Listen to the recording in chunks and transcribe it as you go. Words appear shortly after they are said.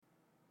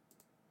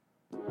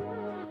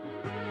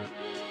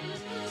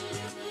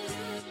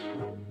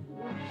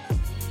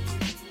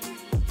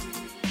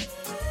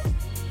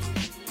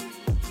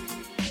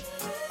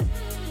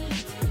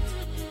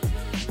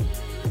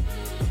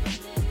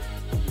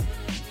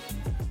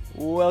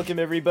Welcome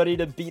everybody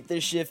to Beat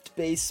the Shift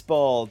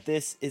Baseball.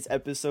 This is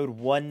episode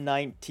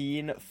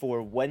 119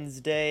 for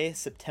Wednesday,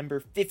 September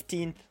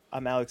 15th.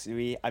 I'm Alex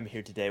Uwe. I'm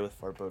here today with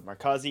Forbode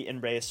Markazi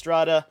and Ray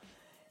Estrada,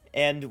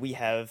 and we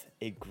have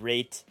a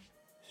great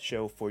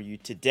show for you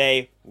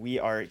today. We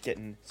are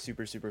getting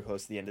super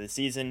close to the end of the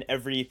season.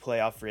 Every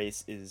playoff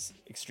race is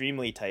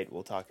extremely tight.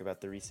 We'll talk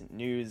about the recent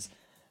news,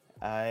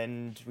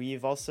 and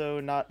we've also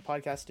not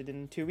podcasted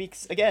in 2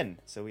 weeks again,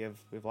 so we have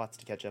lots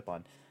to catch up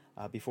on.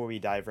 Before we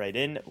dive right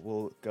in,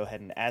 we'll go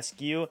ahead and ask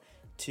you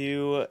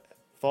to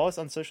follow us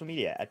on social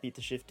media at Beat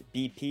the Shift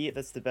BP.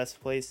 That's the best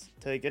place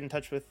to get in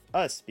touch with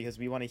us because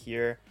we want to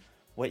hear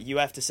what you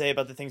have to say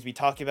about the things we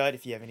talk about.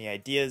 If you have any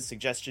ideas,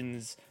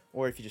 suggestions,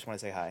 or if you just want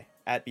to say hi,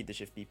 at Beat the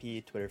Shift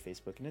BP, Twitter,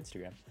 Facebook, and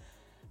Instagram.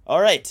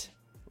 All right,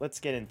 let's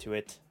get into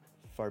it.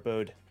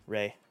 Farbode,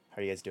 Ray,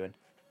 how are you guys doing?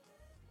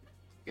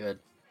 Good.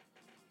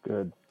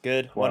 Good.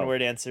 Wow.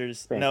 One-word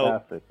answers.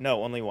 Fantastic.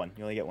 No, only one.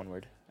 You only get one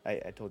word.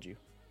 I told you.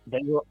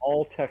 They were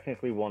all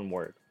technically one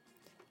word.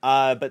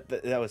 But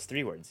that was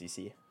 3 words, you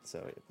see. So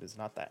it was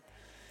not that.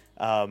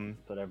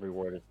 But every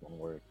word is one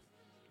word.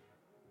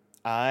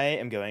 I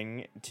am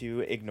going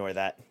to ignore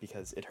that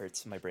because it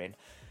hurts my brain.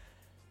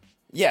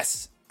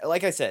 Yes,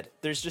 like I said,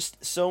 there's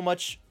just so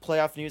much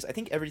playoff news. I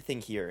think everything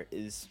here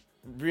is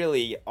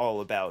really all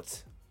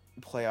about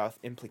playoff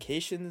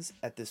implications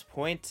at this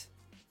point.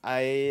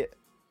 I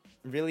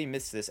really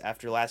miss this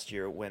after last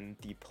year when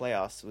the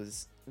playoffs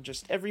was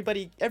just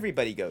everybody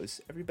goes.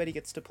 Everybody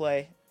gets to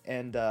play,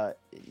 and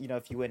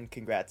if you win,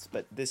 congrats.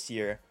 But this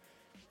year,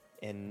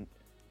 in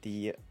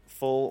the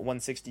full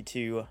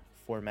 162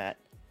 format,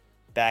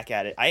 back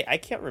at it, I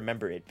can't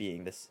remember it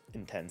being this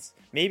intense.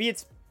 Maybe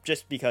it's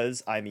just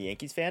because I'm a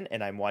Yankees fan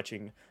and I'm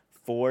watching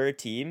 4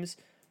 teams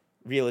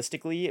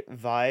realistically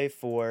vie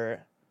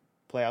for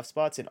playoff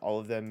spots and all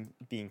of them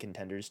being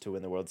contenders to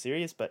win the World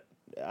Series, but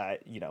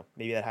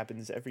maybe that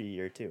happens every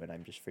year too, and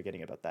I'm just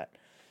forgetting about that.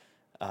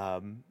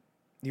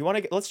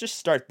 Let's just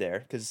start there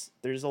because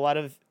there's a lot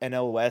of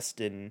NL West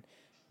and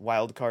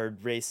wild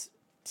card race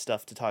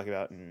stuff to talk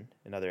about in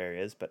other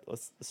areas, but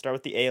let's start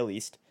with the AL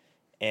East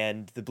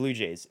and the Blue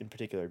Jays in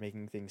particular,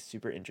 making things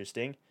super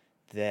interesting.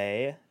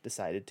 They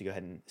decided to go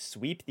ahead and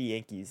sweep the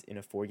Yankees in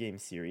a 4-game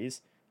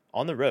series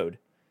on the road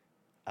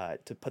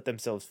to put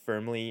themselves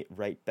firmly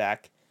right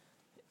back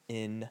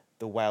in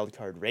the wild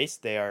card race.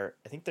 I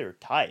think they're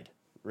tied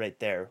right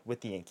there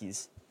with the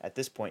Yankees at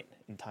this point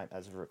in time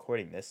as of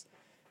recording this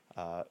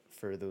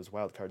for those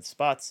wild card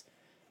spots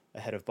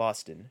ahead of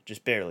Boston,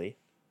 just barely.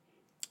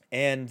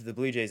 And the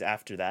Blue Jays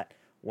after that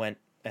went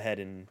ahead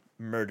and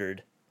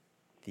murdered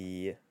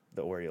the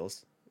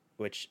Orioles,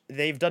 which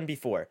they've done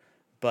before.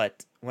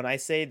 But when I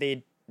say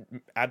they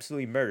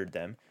absolutely murdered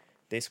them,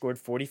 they scored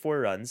 44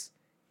 runs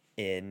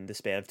in the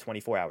span of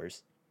 24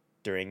 hours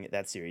during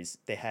that series.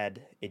 They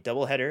had a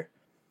doubleheader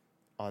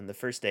on the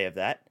first day of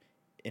that,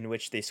 in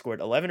which they scored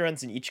 11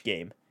 runs in each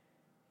game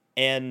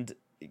and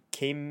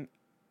came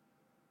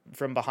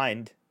from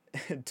behind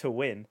to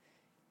win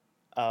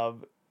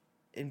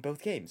in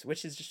both games,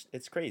 which is just,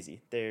 it's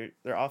crazy. Their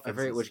offense. I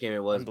forget which game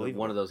it was, but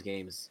one of those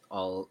games,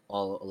 all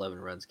 11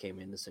 runs came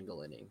in a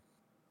single inning.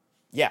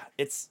 Yeah,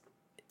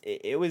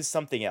 it was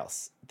something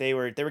else. They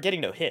were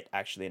getting no hit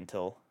actually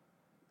until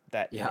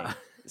that inning.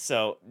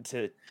 So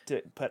to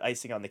put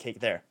icing on the cake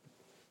there.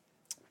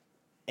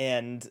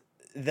 And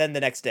then the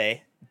next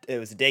day, it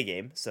was a day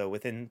game, so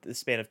within the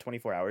span of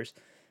 24 hours,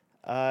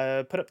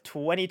 put up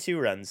 22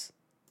 runs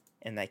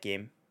in that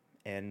game,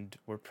 and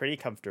were pretty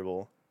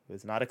comfortable. It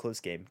was not a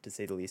close game, to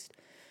say the least.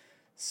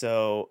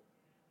 So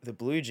the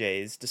Blue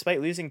Jays,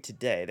 despite losing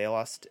today, they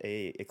lost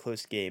a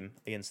close game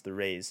against the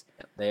Rays.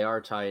 They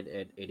are tied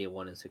at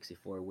 81 and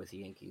 64 with the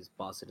Yankees.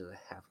 Boston is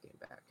a half game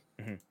back.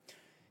 Mm-hmm.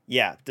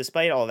 Yeah,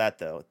 despite all that,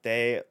 though,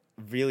 they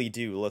really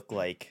do look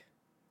like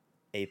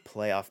a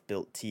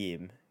playoff-built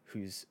team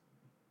who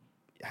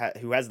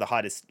has the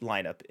hottest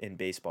lineup in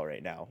baseball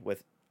right now,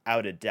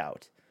 without a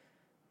doubt.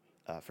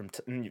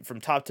 From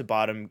top to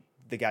bottom,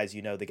 the guys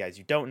you know, the guys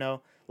you don't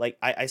know. Like,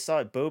 I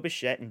saw Bo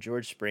Bichette and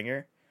George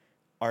Springer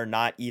are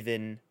not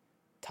even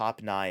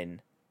top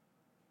 9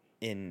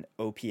 in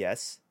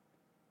OPS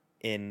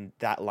in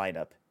that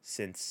lineup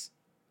since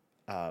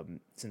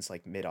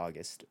like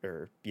mid-August,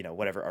 or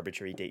whatever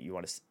arbitrary date you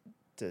want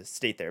to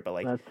state there, but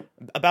like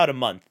about a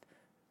month.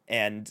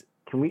 And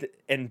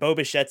and Bo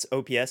Bichette's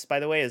OPS,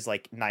 by the way, is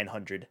like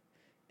 900,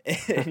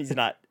 and he's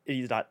not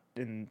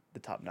in the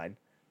top 9.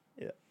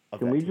 Yeah.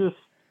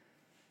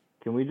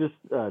 Can we just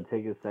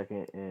take a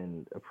second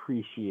and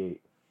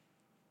appreciate?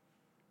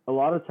 A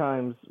lot of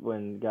times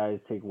when guys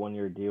take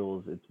 1-year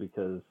deals, it's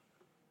because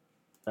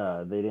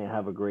they didn't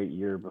have a great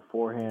year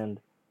beforehand,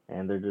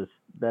 and they're just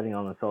betting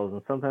on themselves.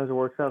 And sometimes it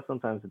works out,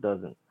 sometimes it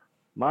doesn't.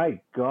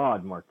 My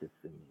God, Marcus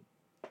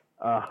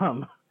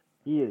Semien,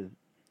 he is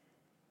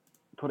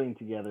putting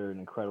together an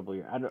incredible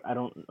year. I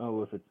don't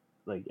know if it's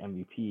like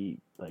MVP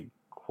like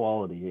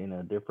quality in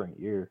a different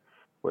year,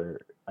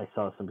 where I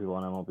saw some people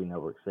on MLB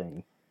Network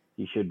saying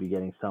he should be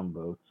getting some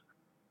votes,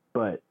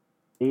 but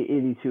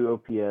 882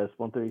 OPS,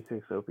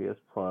 136 OPS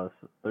plus,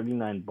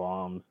 39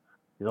 bombs.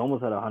 He's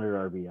almost at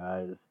 100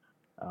 RBIs.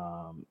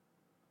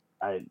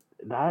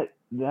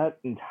 That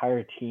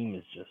entire team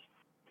is just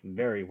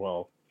very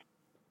well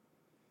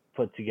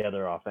put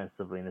together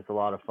offensively, and it's a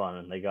lot of fun.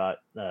 And they got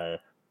the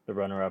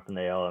runner-up in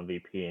the AL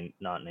MVP and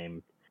not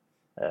named.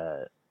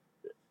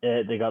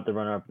 They got the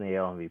runner-up in the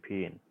AL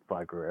MVP and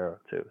Vlad Guerrero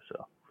too.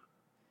 So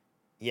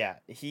Yeah,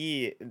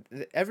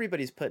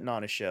 everybody's putting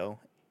on a show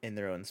in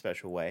their own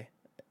special way,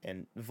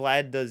 and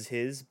Vlad does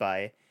his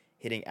by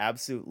hitting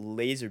absolute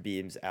laser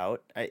beams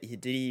out.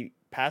 Did he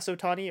pass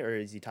Otani, or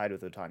is he tied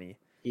with Otani?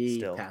 He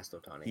Still, passed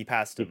Otani. he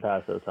passed he him.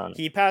 passed a ton.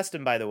 He passed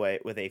him, by the way,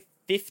 with a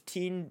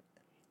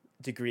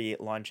 15-degree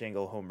launch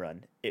angle home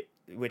run,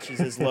 which is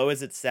as low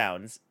as it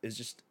sounds. Is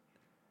just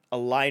a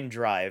line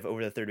drive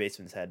over the third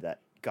baseman's head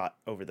that got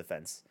over the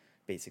fence,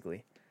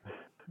 basically.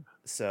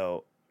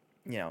 So,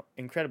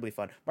 incredibly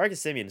fun.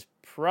 Marcus Semion's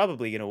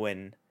probably going to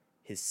win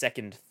his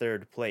second,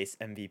 third place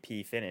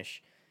MVP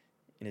finish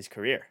in his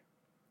career.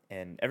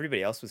 And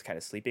everybody else was kind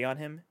of sleeping on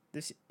him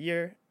this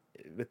year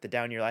with the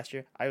down year last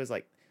year. I was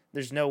like,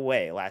 there's no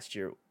way last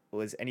year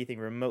was anything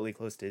remotely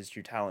close to his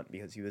true talent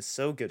because he was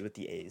so good with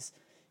the A's.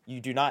 You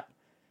do not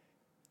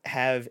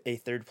have a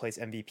third place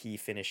MVP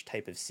finish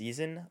type of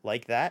season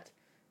like that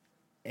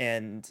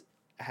and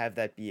have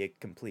that be a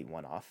complete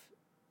one-off.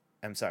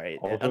 I'm sorry,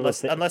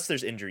 unless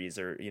there's injuries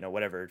or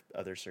whatever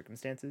other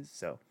circumstances.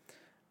 So,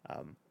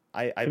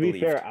 I to be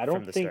believed fair, I from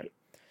don't the think start.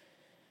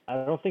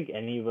 I don't think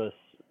any of us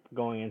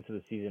going into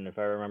the season, if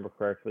I remember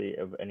correctly,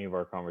 of any of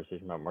our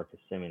conversation about Marcus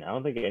Semien, I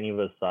don't think any of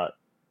us thought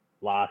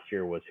last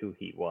year was who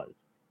he was.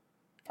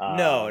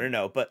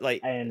 No. But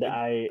And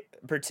I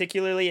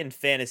particularly in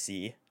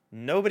fantasy,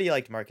 nobody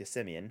liked Marcus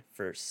Semien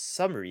for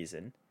some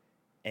reason,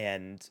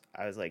 and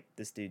I was like,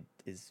 this dude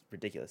is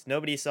ridiculous.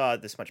 Nobody saw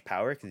this much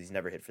power because he's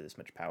never hit for this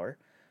much power,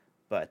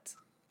 but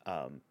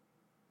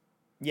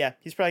yeah,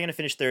 he's probably gonna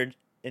finish third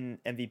in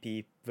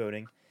MVP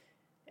voting,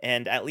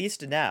 and at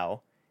least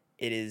now,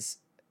 it is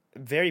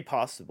very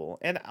possible,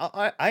 and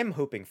I'm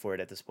hoping for it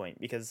at this point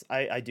because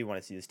I do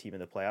want to see this team in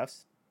the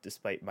playoffs,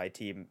 despite my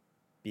team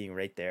being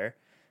right there,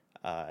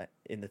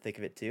 in the thick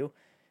of it too,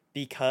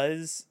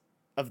 because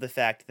of the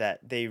fact that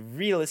they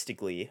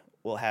realistically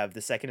will have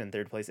the second and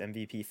third place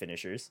MVP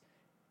finishers,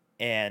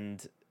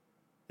 and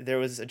there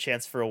was a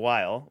chance for a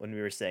while when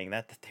we were saying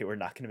that they were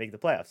not going to make the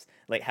playoffs.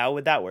 Like, how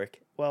would that work?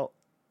 Well,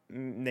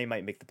 they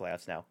might make the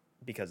playoffs now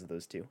because of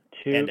those two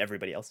and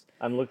everybody else.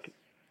 I'm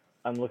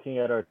looking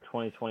at our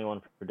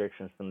 2021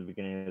 predictions from the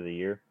beginning of the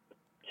year.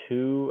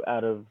 2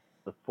 out of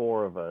the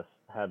 4 of us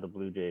had the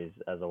Blue Jays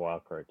as a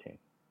wild card team.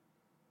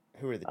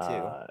 Who are the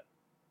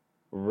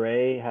two?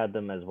 Ray had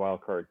them as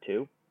wild card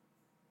 2,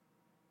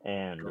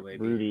 and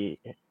Rudy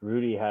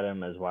had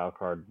him as wild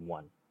card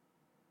 1.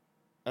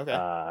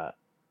 Okay.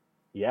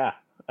 Yeah.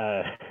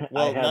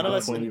 Well, none of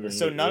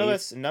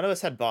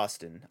us had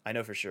Boston. I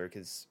know for sure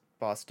because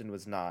Boston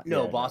was not.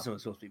 No, Boston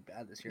was supposed to be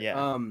bad this year.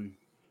 Yeah.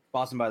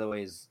 Boston, by the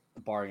way, is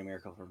barring a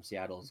miracle from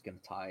Seattle, is going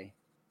to tie.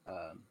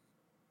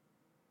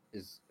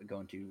 Is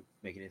going to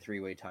make it a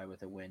 3-way tie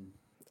with a win.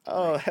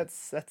 Oh,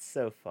 that's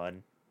so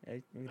fun.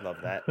 We love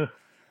that.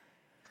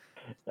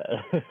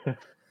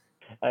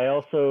 I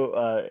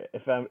also,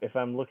 if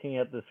I'm looking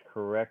at this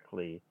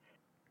correctly,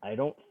 I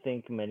don't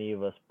think many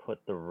of us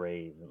put the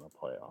Rays in the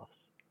playoffs.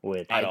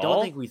 I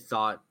don't think we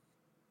thought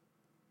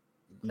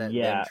that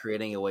them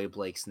trading away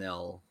Blake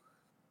Snell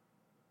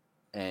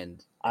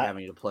and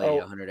having to play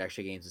 100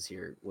 extra games this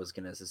year was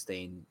going to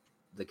sustain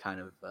the kind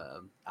of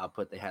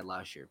output they had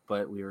last year.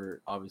 But we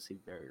were obviously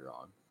very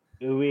wrong.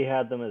 We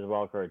had them as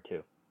wild card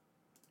 2.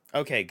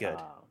 Okay, good.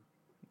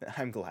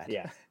 I'm glad.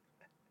 Yeah.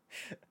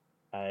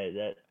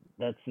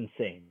 That's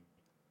insane.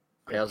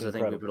 I also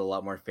think we put a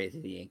lot more faith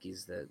in the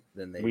Yankees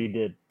than they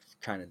did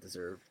kind of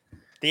deserved.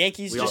 The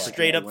Yankees just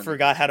straight up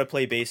forgot how to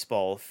play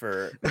baseball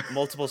for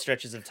multiple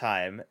stretches of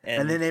time,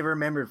 and then they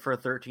remembered for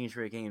 13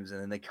 straight games,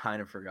 and then they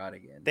kind of forgot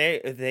again.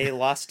 They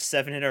lost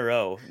 7 in a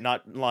row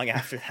not long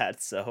after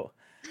that. So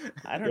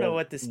I don't know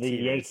what this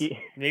team is.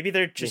 Maybe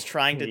they're just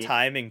trying to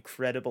time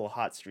incredible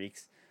hot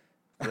streaks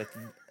with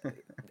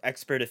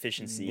expert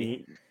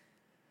efficiency.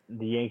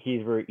 The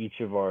Yankees were each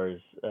of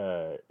ours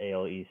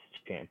AL East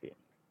champion.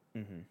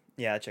 Mm-hmm.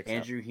 Yeah, that checks out.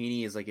 Andrew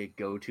Heaney is like a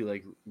go-to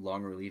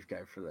long relief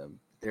guy for them.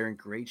 They're in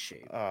great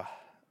shape.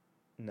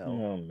 No.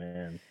 Oh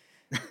man.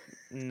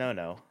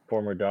 No.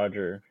 Former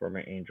Dodger,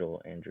 former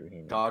Angel, Andrew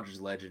Heaney. Dodgers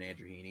legend,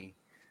 Andrew Heaney.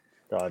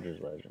 Dodgers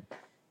legend.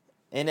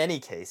 In any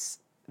case,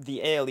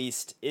 the AL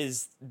East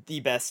is the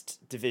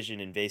best division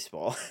in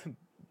baseball,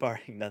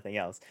 barring nothing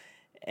else,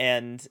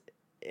 and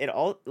it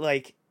all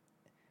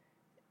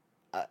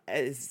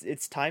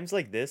it's times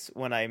like this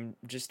when I'm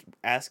just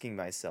asking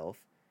myself,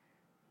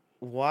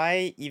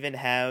 why even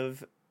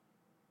have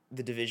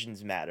the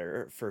divisions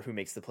matter for who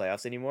makes the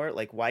playoffs anymore?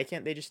 Like, why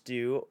can't they just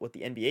do what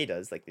the NBA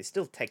does? Like, they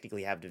still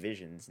technically have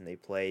divisions and they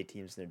play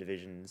teams in their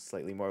divisions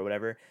slightly more or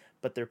whatever,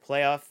 but their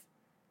playoff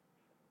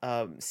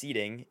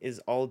seeding is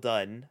all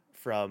done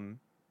from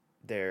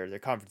their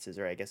conferences,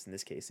 or I guess in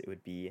this case it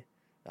would be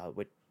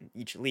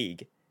each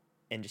league,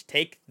 and just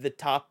take the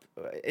top.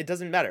 It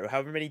doesn't matter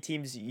however many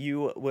teams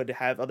you would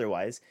have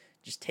otherwise.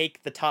 Just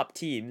take the top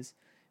teams,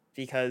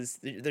 because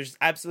there's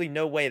absolutely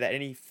no way that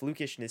any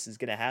flukishness is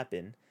going to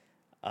happen.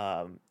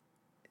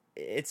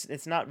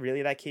 It's not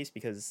really that case,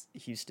 because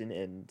Houston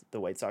and the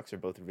White Sox are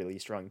both really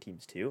strong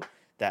teams too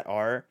that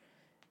are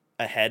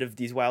ahead of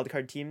these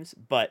wildcard teams.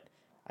 But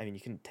I mean, you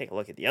can take a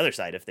look at the other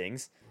side of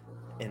things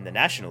in the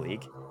National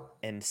League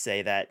and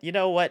say that, you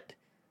know what,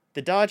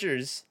 the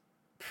Dodgers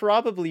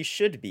probably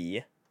should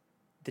be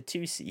the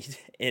 2 seed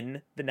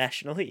in the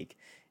National League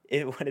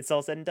when it's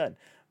all said and done.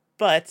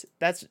 But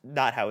that's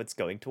not how it's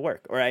going to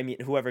work. Or I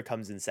mean, whoever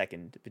comes in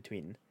second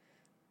between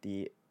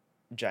the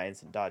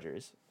Giants and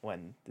Dodgers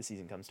when the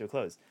season comes to a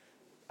close.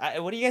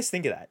 What do you guys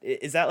think of that?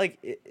 Is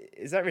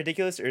that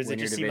ridiculous, or does it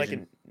just seem like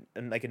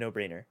a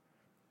no-brainer?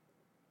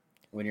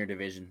 Win your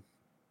division.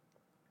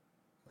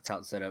 That's how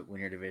it's set up.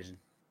 Win your division.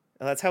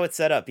 Well, that's how it's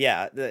set up.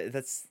 Yeah,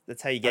 that's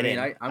how you get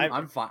in.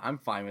 I'm fine. I'm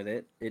fine with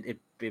it.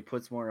 It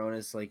puts more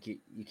onus. Like you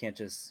can't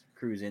just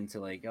cruise into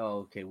like,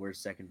 oh, okay, we're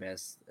second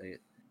best.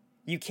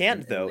 You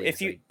can't though.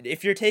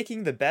 If you're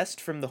taking the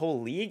best from the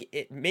whole league,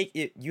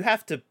 you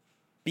have to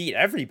beat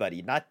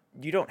everybody.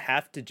 You don't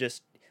have to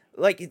just,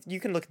 like, you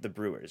can look at the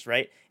Brewers,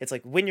 right? It's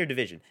like, win your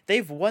division.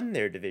 They've won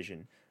their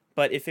division,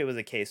 but if it was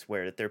a case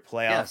where their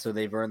playoff, so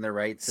they've earned their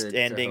right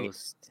to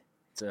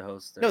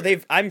host.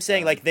 I'm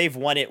saying like they've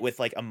won it with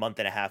like a month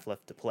and a half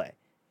left to play,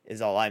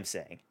 is all I'm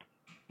saying.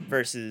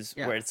 Versus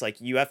where it's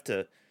like you have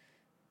to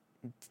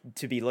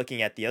be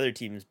looking at the other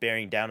teams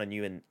bearing down on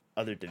you in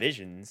other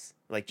divisions,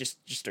 like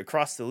just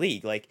across the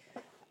league. Like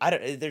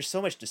there's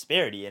so much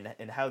disparity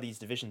in how these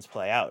divisions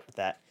play out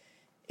that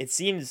it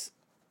seems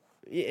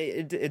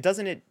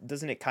doesn't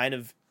it kind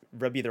of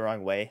rub you the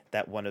wrong way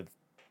that one of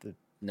the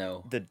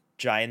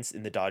Giants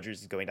and the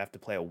Dodgers is going to have to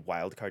play a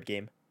wild card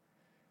game?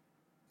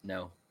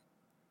 No.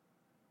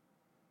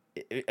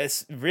 It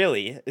says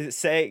the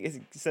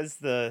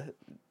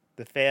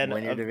fan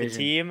of the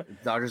team.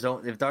 If Dodgers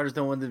don't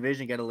win the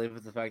division, you got to live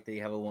with the fact that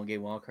you have a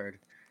 1-game wild card.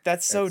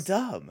 That's so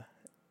dumb.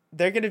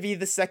 They're going to be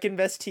the second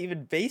best team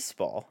in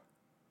baseball.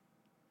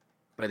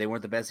 But they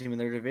weren't the best team in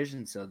their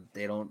division, so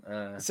they don't.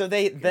 So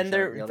they're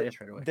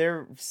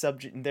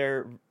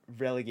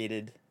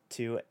relegated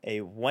to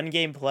a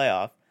 1-game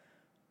playoff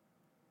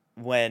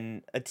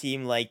when a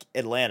team like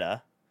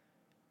Atlanta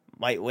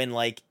might win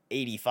like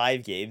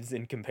 85 games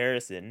in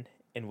comparison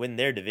and win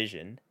their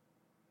division,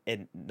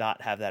 and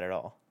not have that at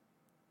all.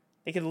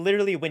 They could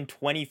literally win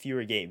 20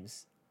 fewer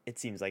games, it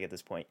seems like, at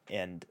this point,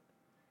 and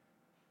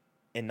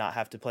not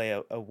have to play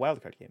a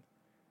wildcard game.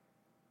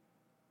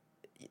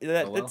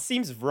 That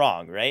seems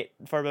wrong, right,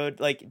 Farbo?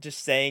 Like,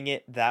 just saying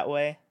it that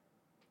way?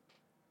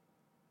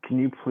 Can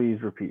you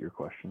please repeat your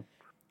question?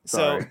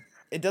 Sorry.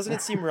 So, doesn't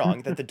it seem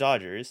wrong that the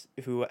Dodgers,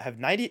 who have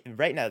 90...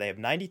 Right now, they have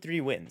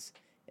 93 wins,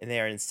 and they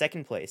are in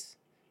second place,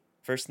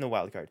 first in the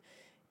wild card.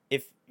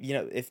 If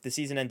the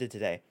season ended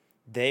today,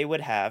 they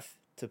would have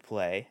to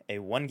play a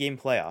 1-game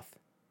playoff.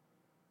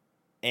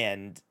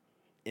 And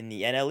in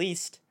the NL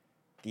East,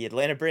 the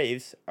Atlanta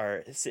Braves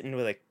are sitting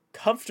with a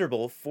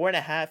comfortable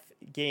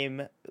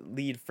 4.5-game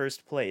lead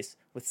first place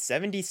with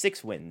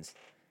 76 wins.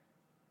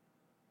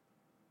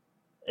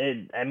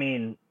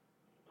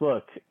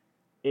 Look,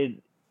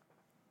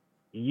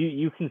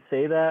 you can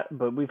say that,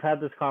 but we've had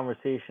this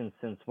conversation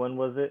since when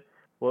was it?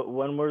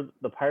 When were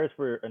the Pirates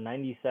were a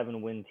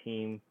 97-win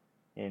team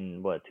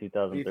in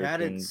 2013? We've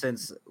had it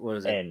since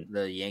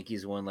the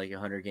Yankees won like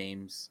 100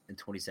 games in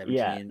 2017.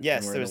 Yeah,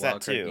 yes, there was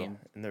that too. Game.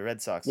 And the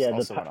Red Sox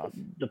also went off.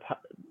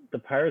 The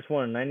Pirates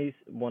won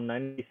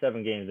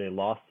 97 games. They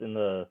lost in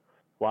the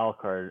wild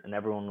card, and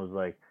everyone was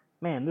like,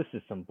 "Man, this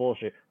is some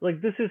bullshit."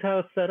 Like, this is how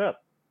it's set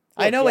up.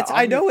 Look, I know it's.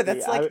 I know it.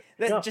 That's like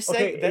just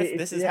saying.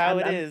 This is how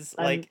it is.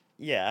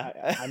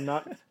 I'm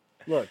not.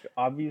 Look,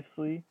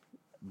 obviously,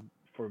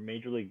 for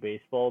Major League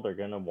Baseball, they're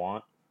gonna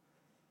want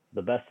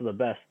the best of the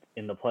best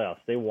in the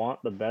playoffs. They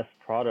want the best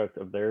product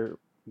of their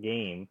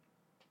game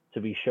to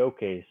be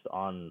showcased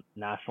on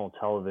national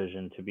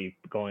television, to be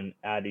going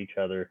at each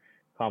other,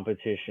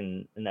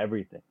 competition and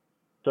everything.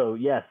 So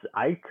yes,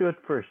 I could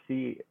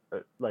foresee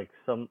like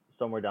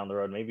somewhere down the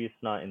road, maybe it's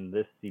not in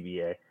this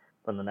CBA,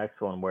 but in the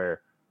next one,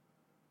 where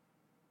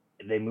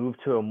they move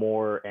to a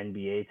more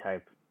NBA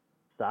type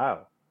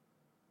style.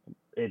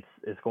 It's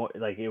going,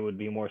 like, it would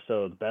be more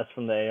so the best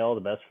from the AL,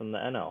 the best from the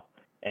NL,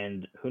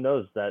 and who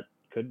knows, that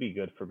could be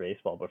good for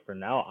baseball. But for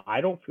now,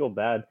 I don't feel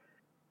bad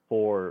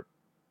for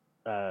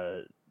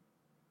I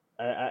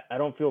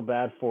don't feel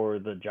bad for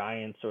the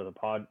Giants or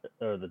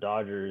the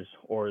Dodgers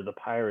or the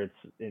Pirates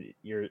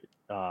years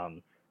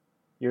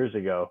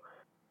ago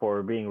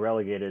for being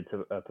relegated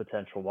to a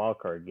potential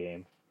wildcard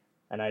game,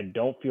 and I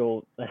don't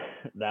feel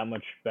that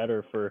much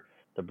better for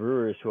the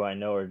Brewers, who I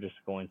know are just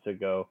going to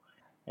go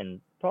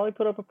and probably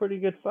put up a pretty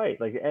good fight.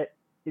 Like,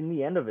 in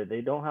the end of it, they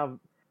don't have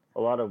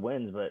a lot of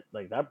wins, but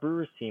like, that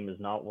Brewers team is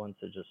not one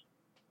to just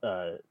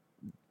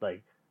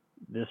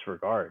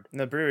disregard.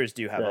 The Brewers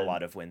do have a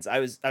lot of wins. I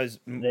was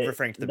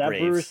referring to the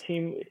Braves, Brewers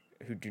team,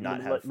 who do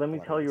not have. Let me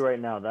tell you right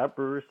now, that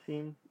Brewers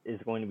team is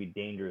going to be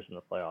dangerous in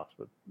the playoffs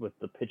with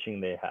the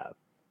pitching they have.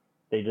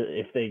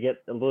 If they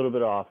get a little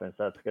bit of offense,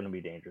 that's going to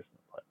be dangerous in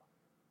the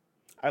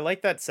playoffs. I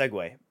like that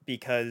segue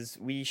because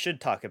we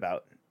should talk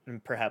about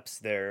perhaps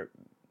their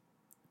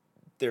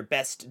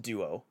best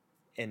duo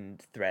and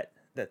threat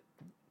that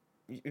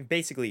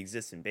basically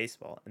exists in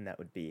baseball, and that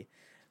would be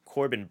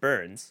Corbin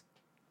Burnes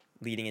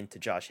leading into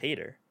Josh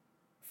Hader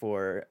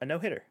for a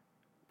no-hitter.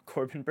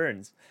 Corbin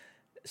Burnes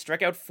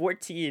struck out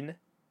 14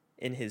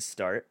 in his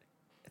start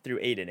through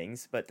 8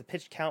 innings, but the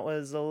pitch count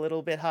was a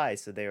little bit high,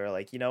 so they were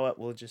like, you know what,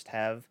 we'll just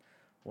have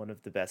one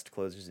of the best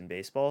closers in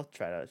baseball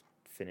try to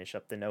finish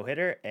up the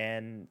no-hitter,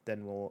 and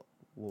then we'll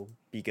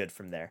be good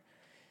from there.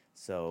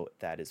 So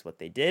that is what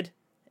they did,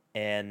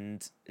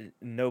 and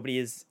nobody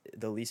is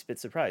the least bit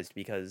surprised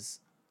because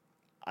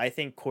I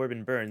think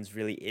Corbin Burnes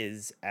really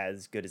is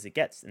as good as it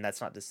gets, and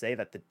that's not to say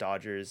that the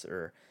Dodgers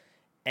or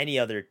any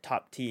other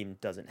top team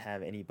doesn't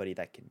have anybody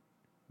that can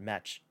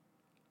match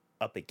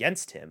up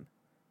against him,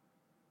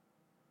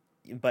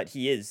 but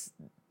he is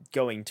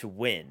going to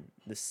win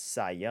the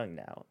Cy Young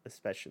now,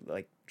 especially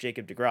like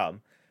Jacob deGrom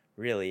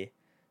really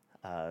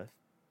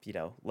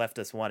left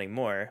us wanting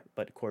more,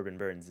 but Corbin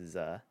Burnes is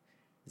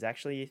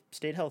actually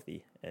stayed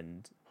healthy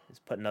and is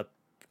putting up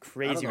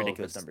crazy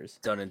ridiculous numbers.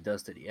 Done and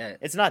dusted yet.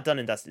 It's not done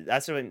and dusted.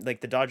 That's when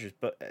like the Dodgers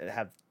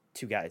have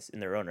 2 guys in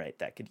their own right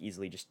that could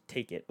easily just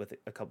take it with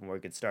a couple more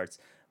good starts.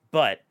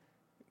 But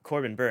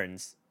Corbin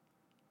Burnes,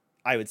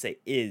 I would say,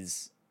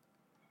 is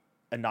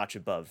a notch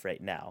above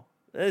right now.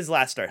 His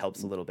last start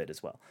helps a little bit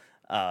as well.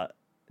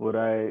 Would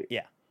I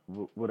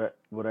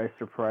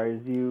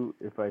surprise you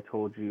if I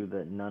told you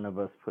that none of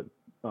us put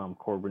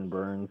Corbin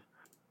Burnes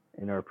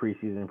in our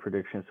preseason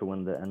predictions to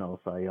win the NL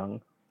Cy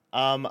Young?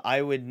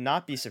 I would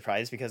not be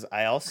surprised because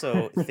I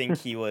also think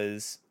he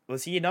was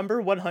he number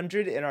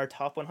 100 in our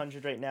top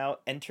 100 right now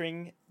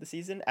entering the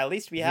season? At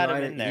least we had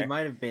him in there. He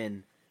might have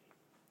been.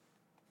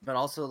 But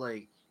also,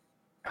 like,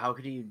 how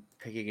could you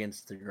pick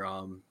against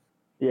DeGrom?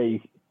 Yeah,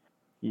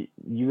 you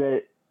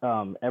get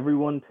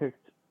everyone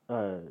picked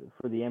for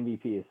the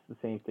MVP. It's the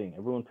same thing.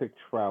 Everyone picked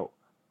Trout.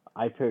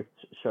 I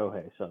picked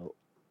Shohei, so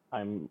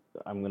I'm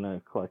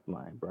gonna collect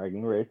my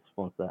bragging rights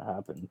once that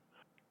happens.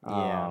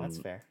 Yeah, that's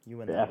fair. You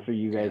win that after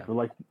you guys were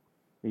like,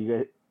 you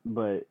guys,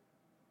 but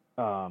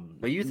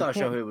you thought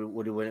Shohei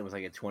would win it with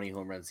like a 20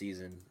 home run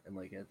season and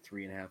like a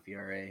 3.5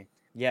 ERA.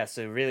 Yeah,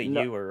 so really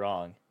you were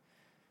wrong.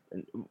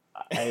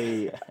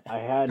 I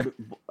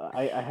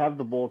have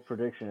the bold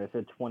prediction. I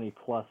said 20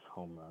 plus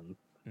home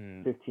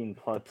runs, 15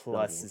 plus. The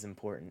plus is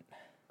important.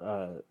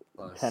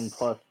 10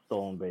 plus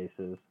stolen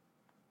bases.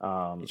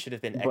 It should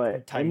have been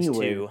times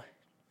 2.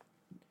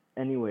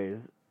 Anyways,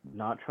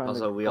 not trying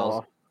also,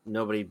 to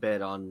nobody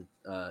bet on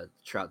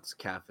Trout's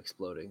calf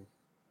exploding.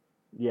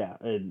 Yeah,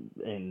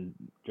 and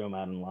Joe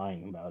Madden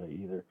lying about it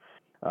either.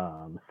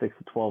 6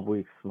 to 12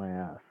 weeks, my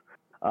ass.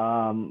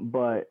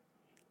 But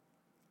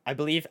I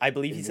believe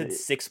he said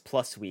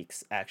 6+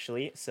 weeks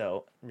actually.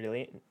 So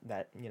really,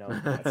 that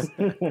that's...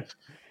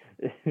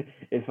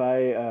 if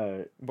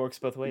I works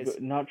both ways.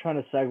 Not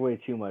trying to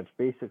segue too much.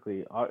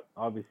 Basically,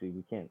 obviously,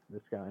 we can't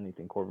discount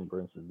anything Corbin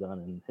Burnes has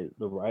done and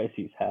the rise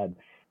he's had.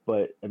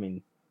 But I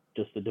mean,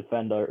 just to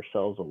defend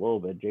ourselves a little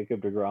bit,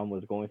 Jacob deGrom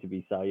was going to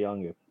be Cy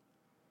Young if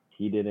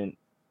he didn't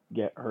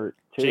get hurt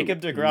too. Jacob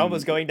deGrom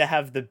was going to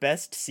have the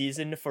best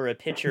season for a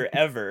pitcher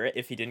ever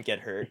if he didn't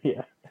get hurt.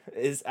 Yeah,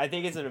 I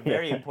think it's a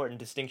very important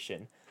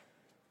distinction.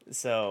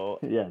 So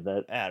yeah,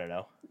 that I don't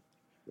know.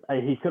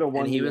 He could have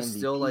won. And he was MVP.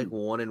 still like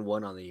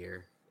 1-1 on the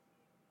year.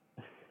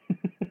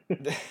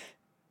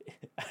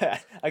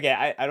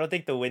 Okay, I don't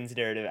think the wins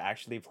narrative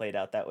actually played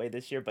out that way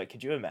this year, but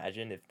could you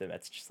imagine if the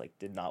Mets just like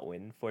did not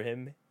win for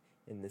him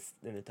in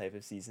the type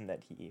of season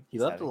that he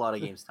left having? A lot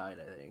of games tied,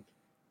 I think.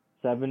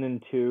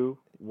 7-2,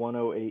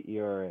 1.08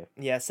 ERA.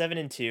 Yeah,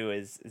 7-2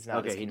 is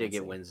not okay. He did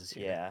get wins this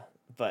year. Yeah,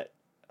 but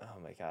oh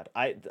my god,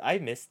 I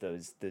miss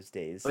those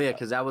days. Oh yeah,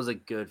 because that was a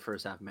good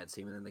first half Mets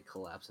team, and then they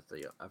collapsed after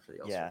the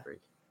All-Star break.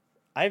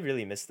 I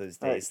really miss those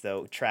days,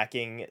 though.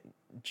 Tracking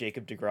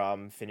Jacob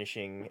deGrom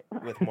finishing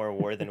with more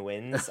WAR than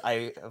wins.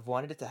 I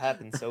wanted it to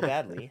happen so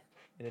badly,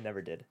 and it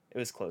never did. It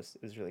was close.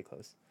 It was really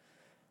close.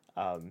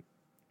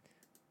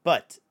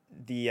 But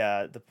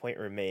the point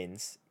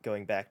remains,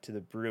 going back to the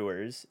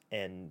Brewers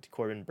and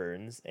Corbin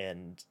Burnes,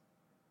 and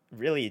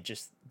really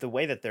just the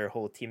way that their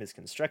whole team is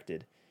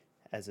constructed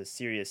as a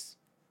serious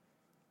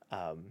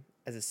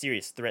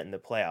threat in the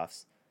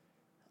playoffs.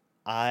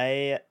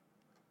 I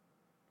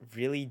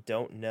really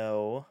don't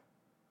know.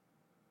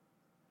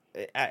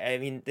 I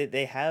mean,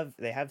 they have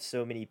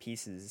so many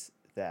pieces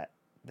that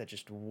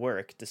just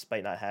work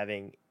despite not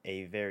having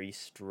a very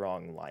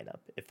strong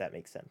lineup, if that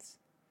makes sense.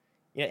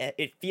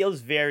 It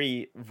feels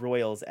very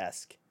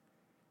Royals-esque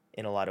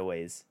in a lot of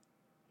ways,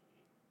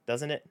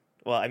 doesn't it?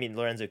 Well, I mean,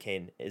 Lorenzo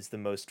Cain is the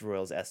most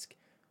Royals-esque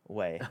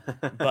way,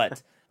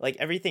 but like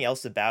everything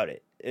else about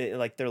it,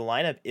 like their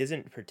lineup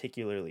isn't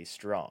particularly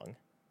strong.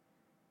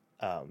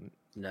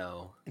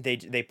 No.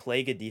 They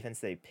play good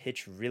defense, they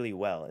pitch really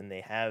well, and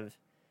they have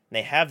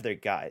their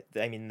guy.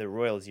 I mean, the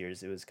Royals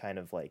years, it was kind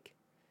of like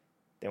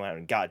they went out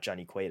and got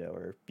Johnny Cueto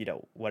or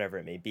whatever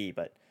it may be.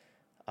 But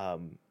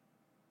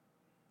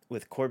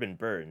with Corbin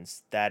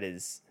Burnes, that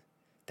is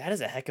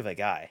a heck of a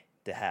guy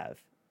to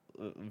have,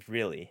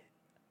 really.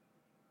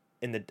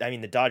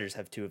 The Dodgers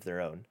have two of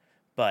their own,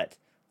 but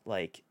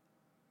like,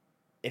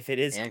 if it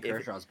is, and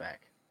Kershaw's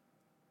back.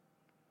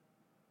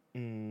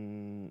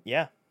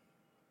 Yeah.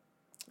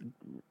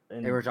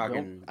 And we're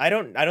talking. I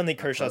don't think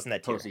Kershaw's in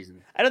that tier.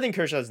 Postseason. I don't think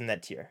Kershaw's in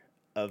that tier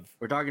of.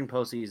 We're talking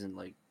postseason,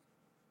 like.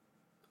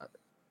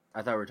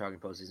 I thought we were talking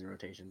postseason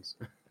rotations.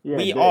 Yeah,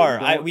 we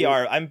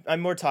are.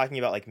 I'm more talking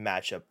about like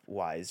matchup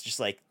wise, just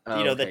like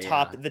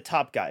the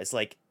top guys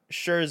like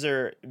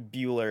Scherzer,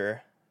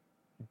 Buehler,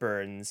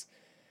 Burnes.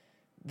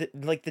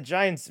 The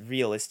Giants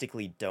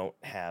realistically don't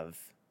have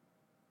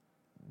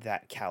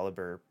that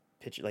caliber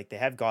pitcher. Like, they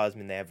have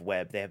Gausman, they have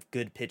Webb, they have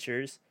good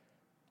pitchers,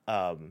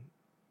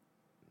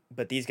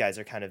 but these guys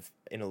are kind of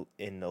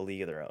in a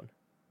league of their own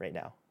right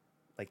now,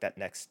 like that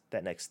next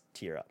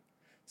tier up.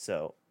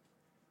 So,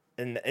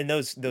 and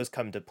those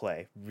come to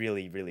play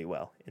really, really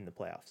well in the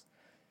playoffs.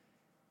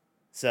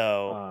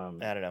 So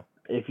I don't know.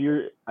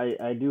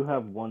 I do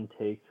have one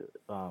take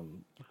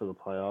for the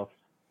playoffs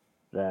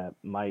that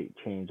might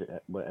change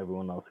what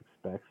everyone else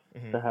expects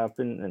to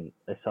happen, and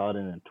I saw it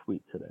in a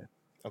tweet today.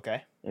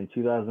 Okay. In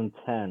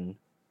 2010,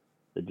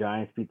 the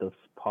Giants beat the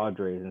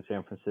Padres in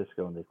San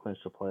Francisco, and they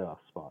clinched a playoff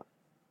spot.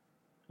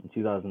 In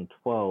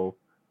 2012,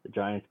 the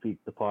Giants beat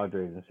the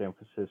Padres in San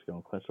Francisco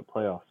and clinched a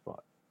playoff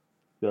spot.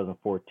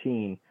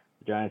 2014,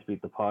 the Giants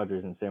beat the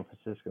Padres in San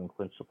Francisco and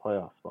clinched a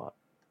playoff spot.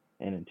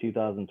 And in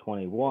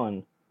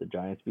 2021, the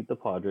Giants beat the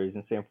Padres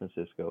in San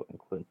Francisco and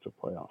clinched a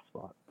playoff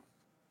spot.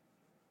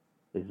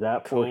 Is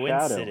that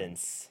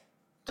coincidence?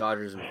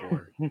 Dodgers in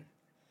 4.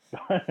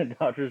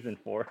 Dodgers in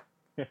 4.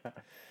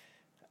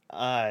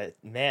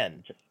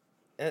 Man,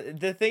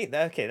 the thing.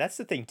 Okay, that's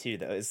the thing too,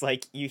 though. Is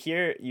like you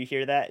hear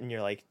that and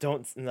you're like,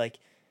 don't like,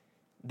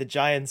 the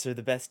Giants are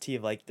the best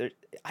team. Like,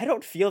 I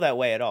don't feel that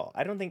way at all.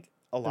 I don't think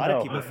a lot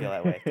of people feel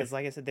that way because,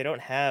 like I said, they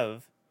don't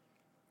have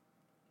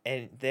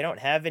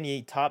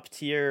any top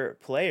tier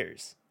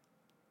players.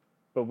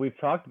 But we've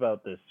talked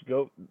about this.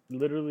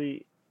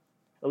 Literally,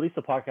 at least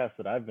the podcast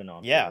that I've been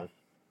on. Yeah.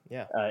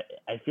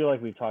 I feel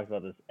like we've talked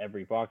about this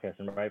every podcast,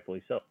 and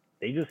rightfully so.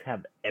 They just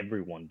have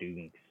everyone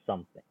doing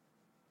something.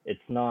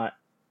 It's not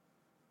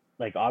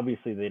like,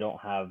 obviously they don't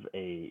have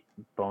a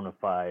bona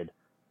fide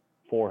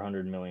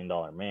 $400 million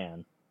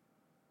man,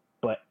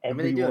 but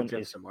everyone they do have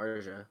Jeff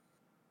Samardzija.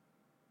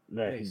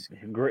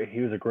 Great. He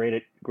was a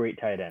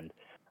great tight end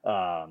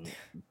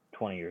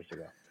 20 years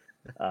ago.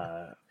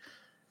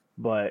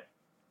 But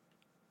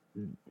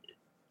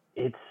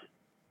it's,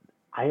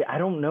 I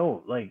don't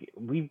know. Like,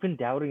 we've been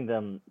doubting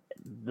them.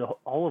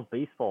 All of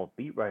baseball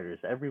beat writers,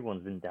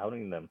 everyone's been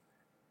doubting them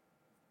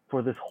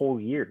for this whole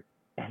year,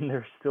 and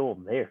they're still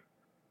there.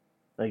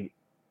 Like,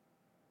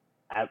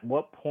 at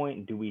what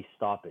point do we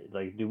stop it?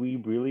 Like, do we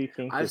really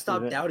think I've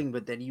stopped doubting,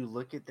 but then you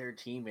look at their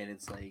team and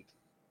it's like,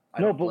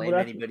 I don't blame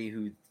anybody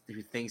who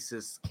thinks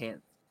this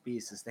can't be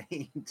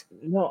sustained.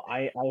 No,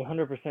 I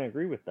 100%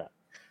 agree with that.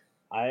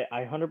 I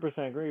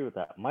 100% agree with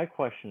that. My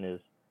question is,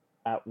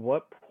 at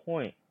what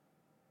point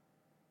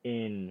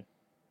in,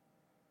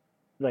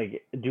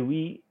 like, do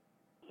we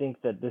think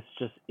that this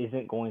just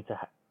isn't going to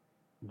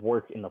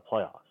work in the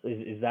playoffs?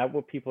 Is that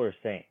what people are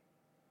saying?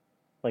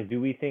 Like, do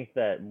we think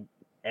that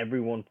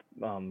everyone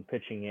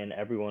pitching in,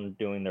 everyone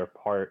doing their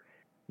part,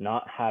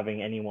 not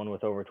having anyone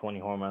with over 20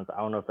 home runs? I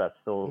don't know if that's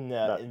still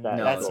that's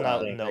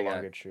no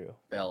longer true.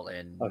 Bell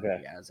and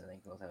Diaz, I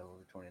think, both have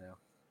over 20 now.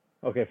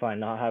 Okay, fine.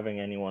 Not having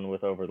anyone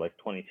with over like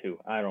 22.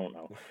 I don't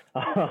know.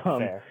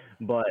 Fair.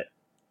 But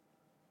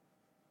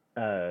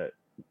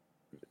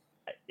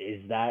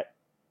is that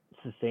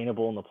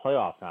sustainable in the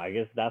playoffs? Now, I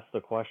guess that's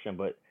the question.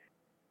 But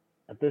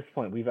at this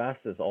point, we've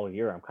asked this all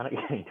year. I'm kind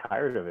of getting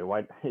tired of it.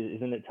 Why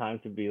isn't it time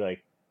to be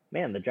like,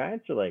 man, the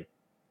Giants are like,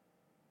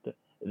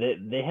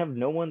 they have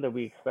no one that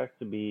we expect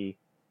to be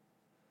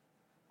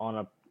on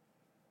a,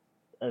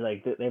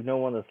 like, they have no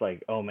one that's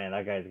like, oh man,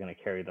 that guy's going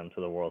to carry them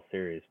to the World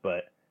Series.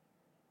 But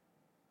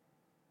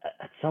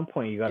at some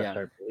point, you got to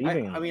start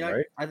believing in them,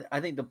 right?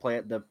 I think the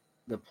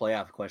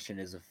playoff question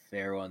is a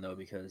fair one, though,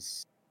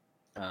 because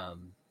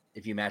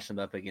if you match them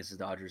up against the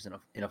Dodgers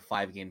in a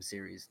 5-game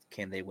series,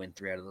 can they win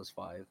 3 out of those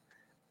 5?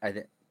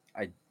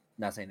 I'm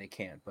not saying they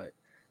can't, but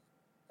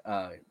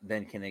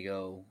then can they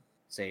go,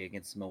 say,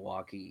 against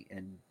Milwaukee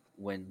and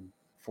win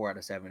 4 out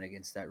of 7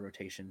 against that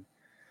rotation?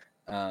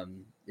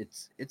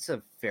 It's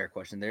a fair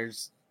question.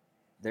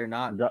 They're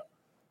not.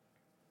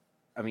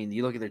 I mean,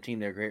 you look at their team;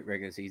 they're a great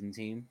regular season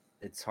team.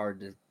 It's hard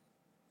to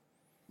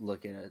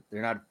look at it.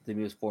 They're not the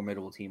most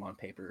formidable team on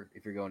paper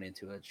if you're going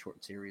into a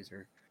short series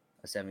or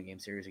a 7-game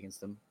series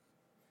against them.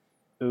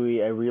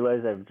 Uwe, I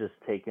realize I've just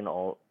taken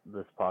all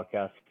this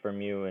podcast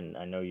from you, and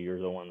I know you're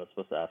the one that's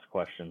supposed to ask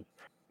questions.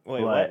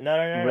 Wait, what? No.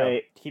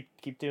 Ray, keep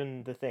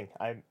doing the thing.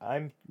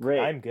 I'm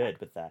good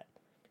with that.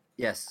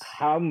 Yes.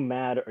 How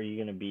mad are you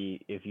going to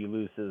be if you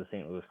lose to the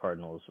St. Louis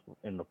Cardinals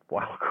in the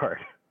wild card?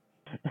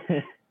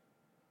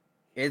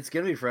 It's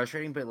gonna be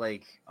frustrating, but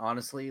like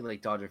honestly,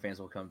 like Dodger fans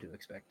will come to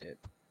expect it.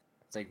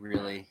 It's like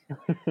really.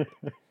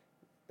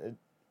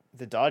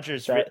 The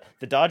Dodgers,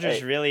 the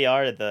Dodgers really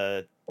are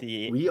the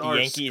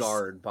Yankees.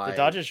 Scarred by the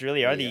Dodgers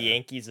really are the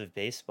Yankees of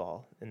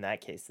baseball. In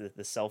that case,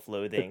 the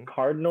self-loathing the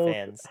Cardinals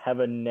fans have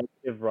a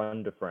negative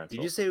run differential.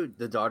 Did you say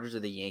the Dodgers are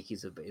the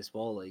Yankees of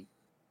baseball? Like,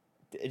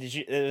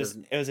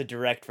 it was a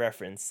direct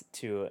reference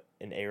to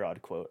an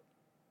A-Rod quote.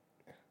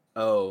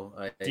 Oh,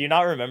 do you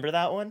not remember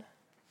that one?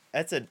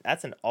 That's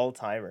an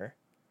all-timer.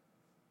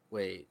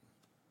 Wait.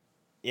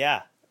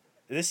 Yeah,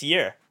 this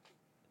year.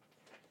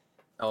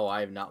 Oh,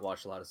 I have not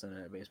watched a lot of Sunday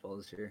Night Baseball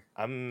this year.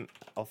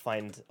 I'll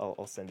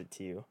send it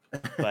to you.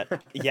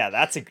 But yeah,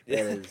 that's a.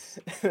 That is.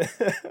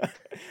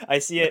 I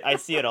see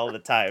it all the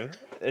time.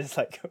 It's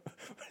like,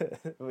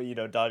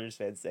 Dodgers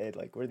fans say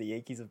like we're the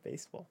Yankees of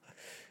baseball.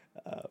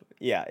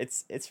 Yeah,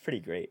 it's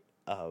pretty great.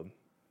 The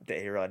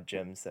A-Rod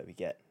gems that we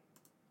get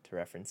to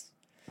reference.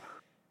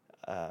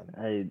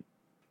 I'm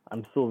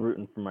still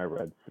rooting for my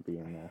Reds to be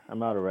in there. I'm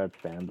not a Reds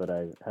fan, but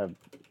I have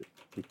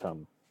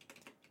become.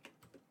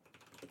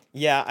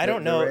 Yeah, I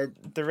don't know.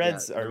 The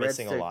Reds are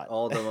missing a lot.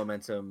 All the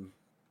momentum,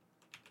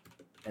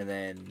 and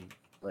then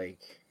like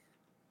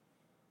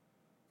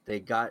they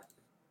got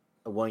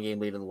a 1-game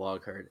lead in the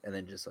wild card, and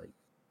then just like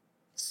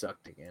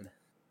sucked again.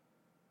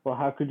 Well,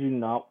 how could you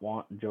not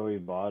want Joey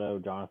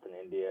Votto, Jonathan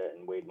India,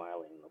 and Wade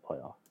Miley in the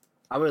playoffs?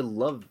 I would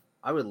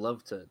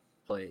love to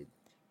play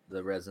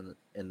the Reds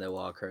in the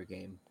wild card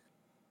game,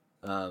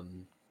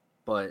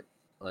 but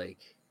like,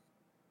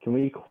 can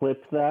we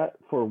clip that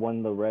for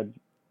when the Reds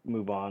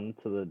move on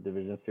to the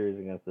division series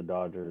against the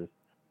Dodgers,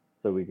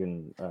 so we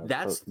can.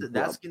 That's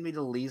gonna be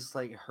the least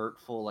like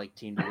hurtful like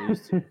team to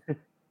lose to.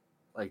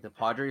 Like the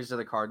Padres or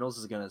the Cardinals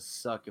is gonna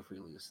suck if we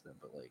lose to them,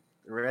 but like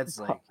the Reds,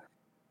 like,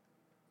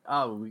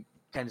 oh, we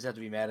kind of just have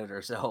to be mad at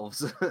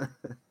ourselves.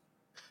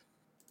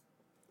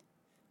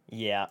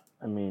 Yeah,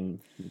 I mean,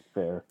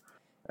 fair.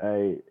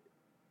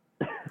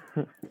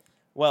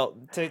 Well,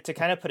 to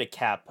kind of put a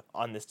cap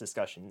on this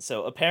discussion,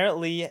 so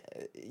apparently,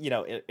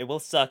 it will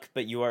suck,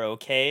 but you are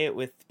okay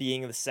with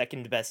being the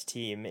second best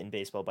team in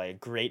baseball by a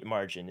great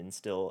margin and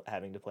still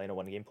having to play in a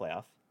 1-game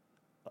playoff.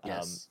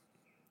 Yes.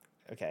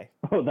 Okay.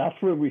 Oh,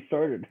 that's where we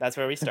started. That's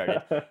where we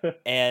started.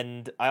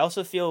 And I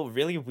also feel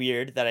really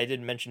weird that I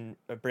didn't mention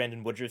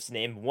Brandon Woodruff's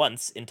name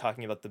once in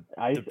talking about the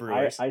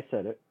Brewers. I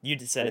said it. You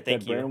said it,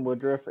 thank you. Brandon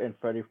Woodruff and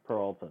Freddie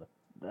Peralta.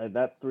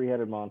 That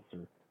three-headed monster.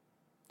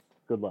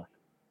 Good luck.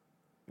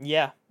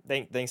 Yeah,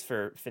 thanks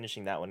for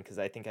finishing that one, because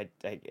I think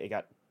I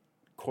got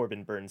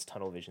Corbin Burns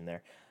tunnel vision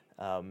there.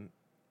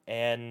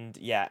 And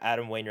yeah,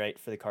 Adam Wainwright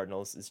for the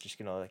Cardinals is just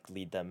gonna like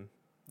lead them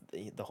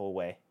the whole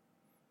way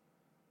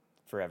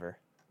forever.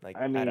 Like,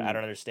 I don't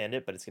understand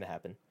it, but it's gonna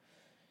happen.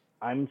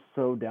 I'm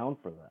so down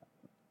for that.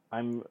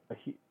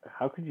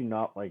 How could you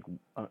not like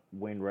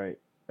Wainwright?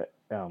 Did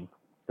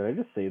I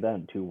just say that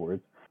in 2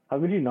 words? How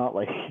could you not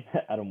like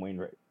Adam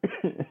Wainwright?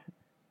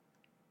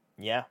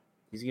 Yeah,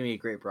 he's gonna be a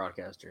great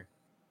broadcaster.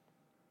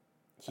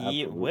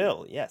 He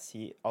will. Yes,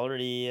 he's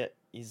already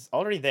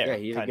there. Yeah,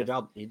 he did a good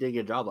job. He did a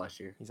good job last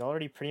year. He's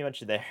already pretty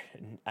much there.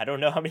 I don't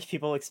know how many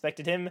people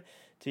expected him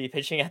to be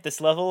pitching at this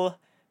level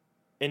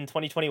in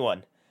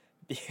 2021,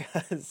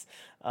 because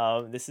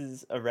this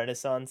is a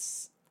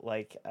renaissance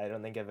like I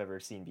don't think I've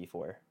ever seen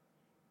before,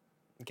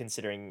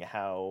 considering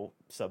how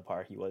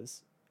subpar he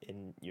was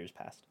in years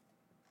past.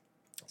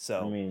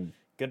 So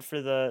good for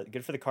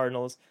the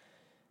Cardinals.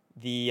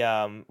 We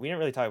didn't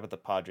really talk about the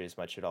Padres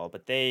much at all,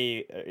 but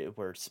they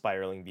were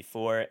spiraling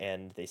before,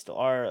 and they still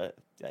are.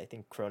 I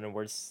think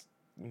Cronenworth's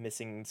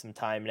missing some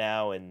time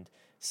now, and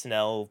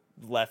Snell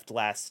left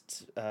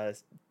last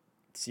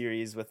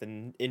series with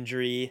an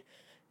injury,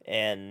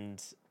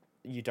 and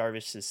Yu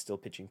Darvish is still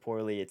pitching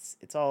poorly.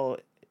 It's all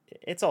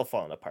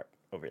falling apart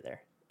over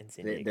there in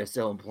San Diego. They're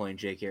still employing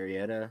Jake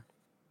Arrieta.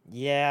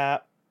 Yeah,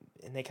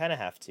 and they kind of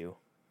have to.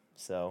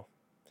 So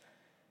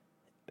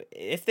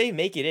if they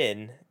make it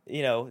in,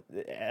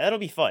 that'll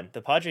be fun.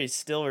 The Padres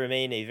still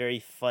remain a very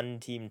fun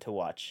team to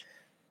watch.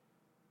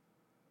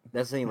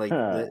 That's the thing, like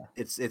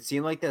it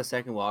seemed like the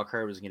second wild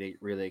card was gonna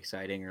get really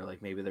exciting, or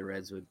like maybe the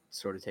Reds would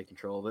sort of take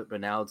control of it, but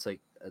now it's like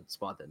a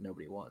spot that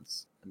nobody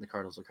wants, and the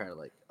Cardinals are kind of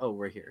like, oh,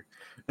 we're here.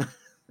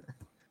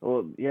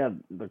 Well, yeah,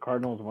 the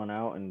Cardinals went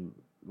out and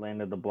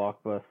landed the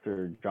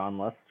blockbuster John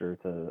Lester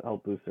to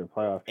help boost their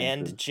playoff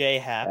chances. And J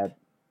Happ.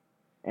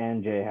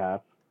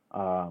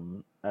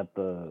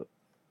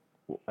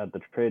 At the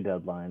trade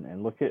deadline,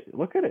 and look at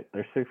it.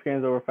 They're 6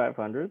 games over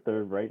 500.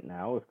 They're right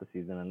now, if the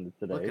season ended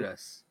today. Look at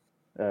us.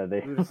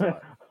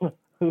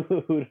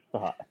 Who'd have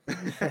thought?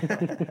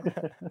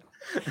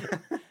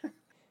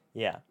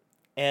 Yeah,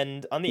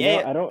 and on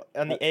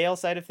the AL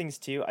side of things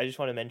too, I just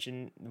want to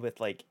mention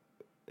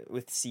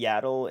with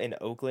Seattle and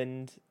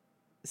Oakland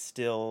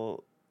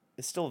still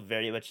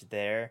very much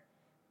there.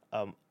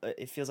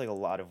 It feels like a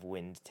lot of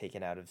wind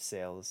taken out of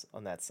sails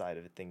on that side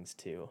of things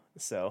too.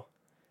 So.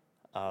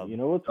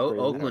 What's crazy?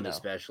 Oakland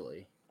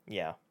especially.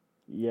 Yeah.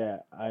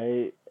 Yeah,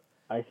 I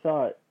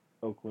thought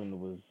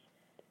Oakland was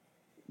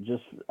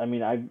I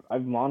mean,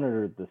 I've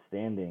monitored the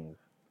standings,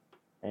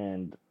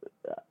 and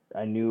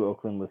I knew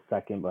Oakland was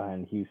second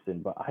behind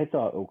Houston, but I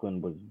thought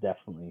Oakland was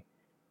definitely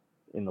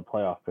in the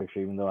playoff picture,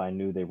 even though I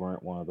knew they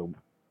weren't one of the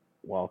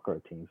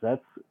wildcard teams.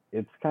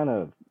 It's kind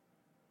of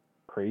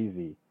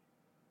crazy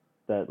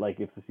that like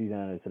if the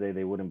season ended today,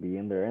 they wouldn't be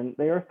in there, and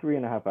they are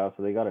 3.5 out,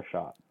 so they got a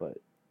shot. But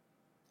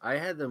I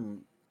had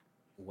them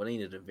winning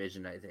the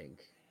division, I think,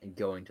 and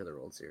going to the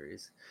World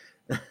Series.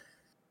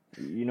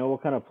 you know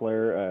what kind of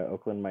player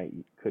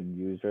Oakland could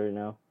use right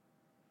now?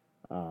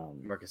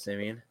 Marcus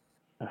Semien.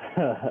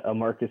 A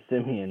Marcus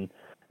Semien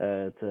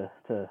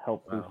to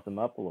help boost them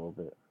up a little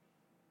bit.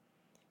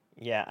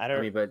 Yeah, I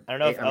don't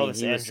know if Elvis Andrus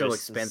he was so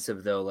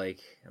expensive though. Like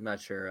I'm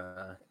not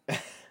sure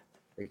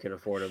they could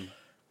afford him.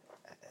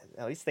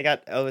 At least they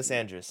got Elvis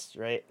Andrus,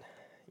 right?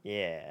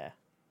 Yeah.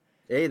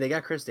 Hey, they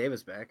got Chris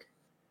Davis back.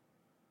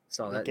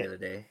 Saw that the other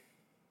day.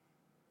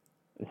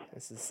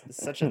 This is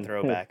such a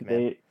throwback,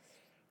 man.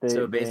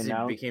 So it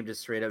basically became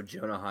just straight up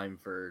Jonah Heim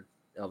for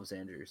Elvis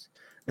Andrus.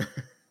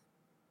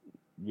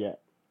 Yeah.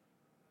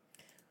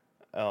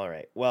 All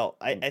right. Well,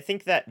 I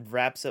think that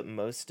wraps up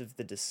most of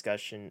the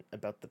discussion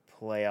about the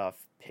playoff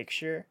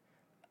picture.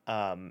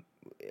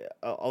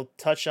 I'll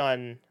touch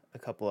on a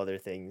couple other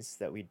things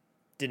that we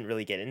didn't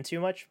really get into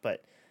much,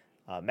 but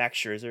Max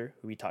Scherzer,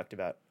 who we talked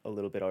about a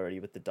little bit already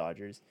with the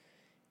Dodgers,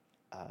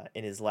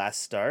 in his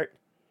last start,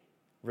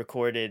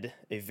 recorded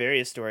a very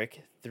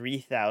historic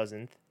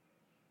 3,000th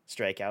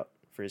strikeout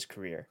for his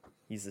career.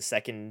 He's the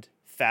second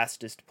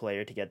fastest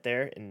player to get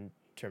there in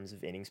terms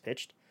of innings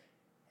pitched.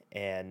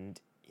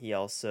 And he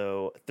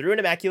also threw an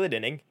immaculate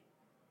inning,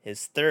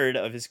 his third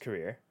of his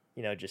career,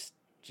 just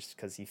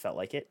because he felt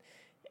like it,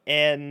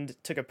 and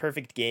took a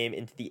perfect game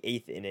into the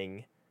 8th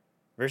inning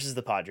versus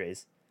the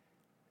Padres.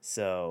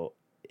 So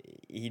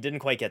he didn't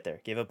quite get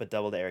there. Gave up a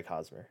double to Eric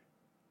Hosmer.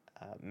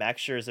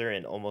 Max Scherzer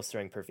and almost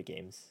throwing perfect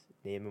games.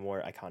 Name a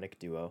more iconic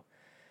duo.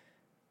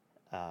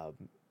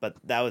 But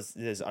it was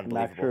unbelievable.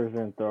 Max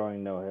Scherzer and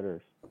throwing no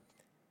hitters.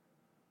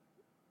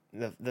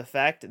 The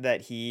fact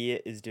that he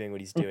is doing what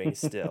he's doing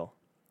still,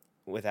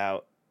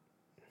 without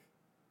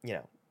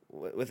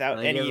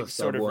any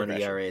sort of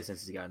regression. ERA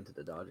since he's gotten to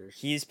the Dodgers.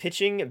 He's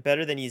pitching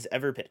better than he's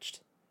ever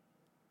pitched,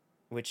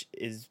 which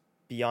is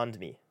beyond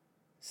me.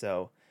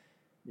 So,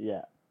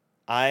 yeah,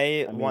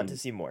 I want to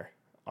see more,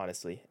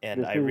 honestly,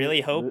 and I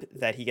really hope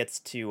that he gets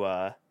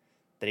to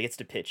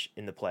pitch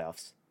in the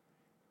playoffs,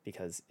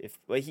 because I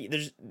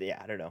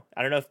don't know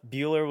if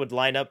Buehler would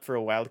line up for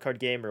a wild card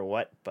game or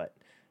what, but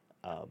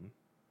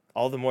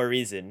all the more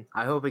reason.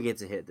 I hope he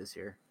gets a hit this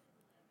year.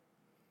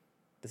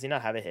 Does he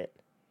not have a hit?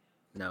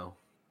 No.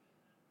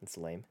 It's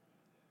lame.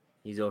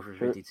 He's over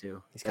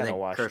 52. He's kind of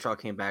washed. Kershaw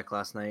came back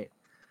last night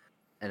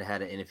and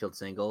had an infield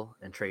single,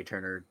 and Trey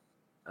Turner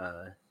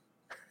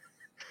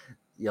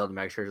yelled at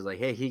Max Scherzer like,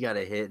 "Hey, he got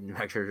a hit," and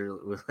Max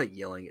Scherzer was like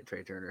yelling at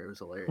Trey Turner. It was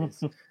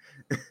hilarious.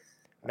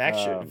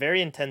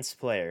 Very intense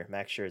player,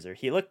 Max Scherzer.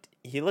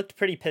 He looked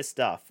pretty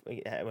pissed off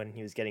when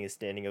he was getting his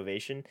standing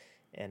ovation,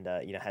 and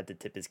had to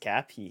tip his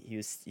cap.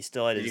 He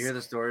still had. Did you hear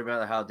the story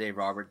about how Dave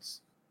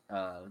Roberts,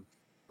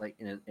 like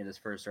in his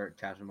first start,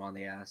 tapped him on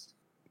the ass?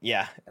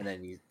 Yeah. And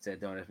then he said,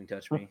 "Don't effing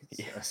touch me."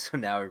 So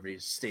now everybody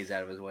stays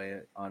out of his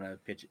way on a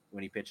pitch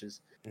when he pitches.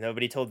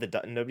 Nobody told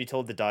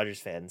the Dodgers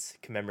fans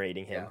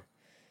commemorating him.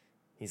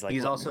 Yeah.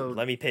 He's also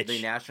let me pitch.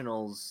 The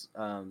Nationals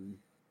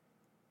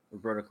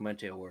Roberto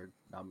Clemente Award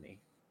nominee.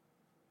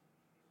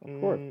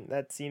 Of course.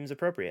 That seems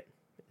appropriate.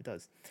 It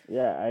does.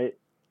 Yeah,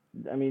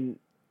 I mean,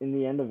 in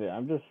the end of it,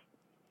 I'm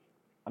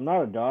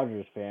not a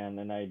Dodgers fan,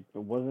 and I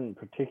wasn't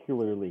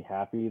particularly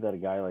happy that a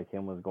guy like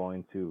him was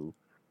going to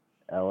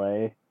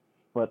LA.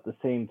 But at the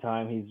same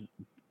time,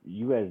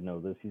 you guys know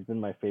this, he's been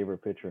my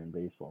favorite pitcher in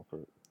baseball for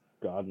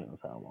God knows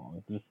how long.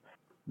 It's just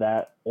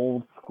that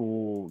old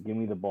school, give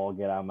me the ball,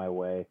 get out of my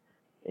way,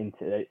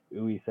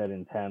 Uwe said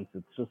intense.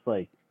 It's just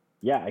like,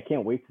 yeah, I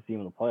can't wait to see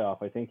him in the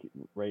playoff. I think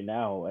right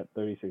now, at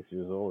 36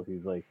 years old,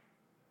 he's like,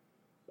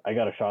 I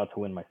got a shot to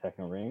win my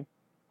second ring.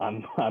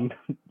 I'm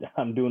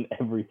doing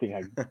everything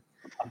I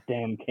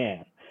damn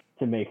can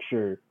to make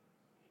sure,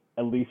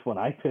 at least when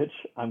I pitch,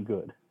 I'm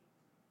good.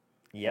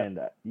 Yeah, and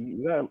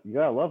you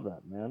gotta love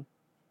that, man.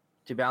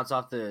 To bounce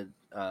off there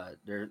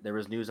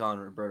was news on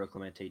Roberto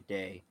Clemente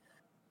Day,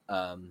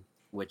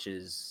 which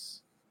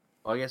is,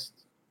 I guess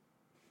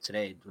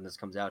today when this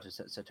comes out,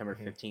 is September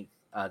 15th.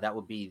 That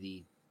will be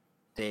the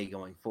day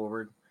going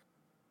forward.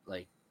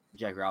 Like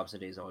Jack Robinson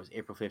Day is always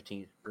April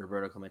 15th.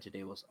 Roberto Clemente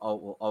Day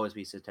will always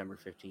be September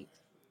 15th.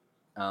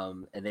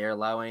 And they are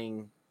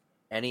allowing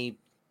any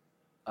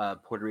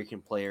Puerto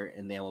Rican player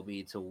in the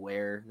MLB to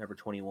wear number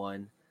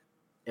 21.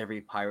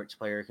 Every Pirates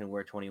player can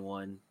wear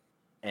 21,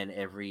 and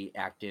every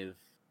active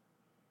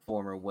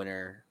former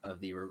winner of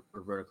the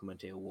Roberto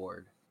Clemente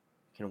Award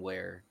can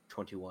wear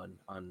 21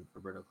 on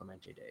Roberto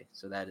Clemente Day.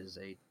 So that is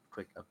a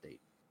quick update.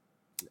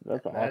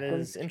 That's awesome. That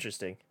is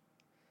interesting.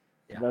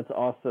 Yeah. That's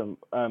awesome.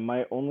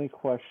 My only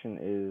question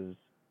is,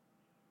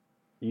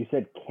 you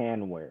said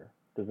can wear.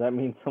 Does that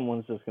mean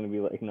someone's just going to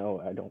be like,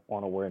 no, I don't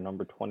want to wear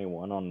number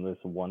 21 on this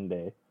one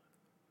day?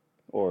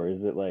 or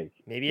is it like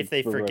maybe if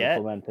they forget?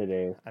 Clemente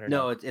Day? I don't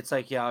know. No, it's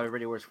like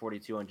everybody wears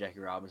 42 on Jackie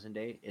Robinson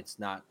Day. It's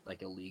not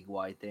like a league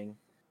wide thing.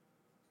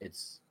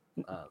 It's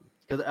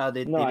because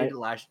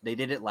they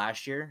did it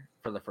last year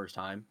for the first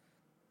time.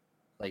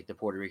 Like the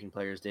Puerto Rican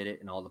players did it,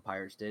 and all the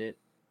Pirates did it,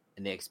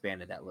 and they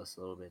expanded that list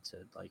a little bit to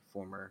like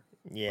former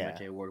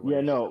Clemente Award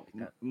winners.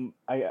 Yeah, no.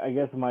 I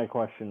guess my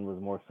question was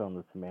more so on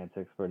the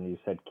semantics, when you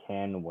said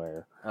can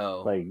wear.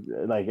 Oh, like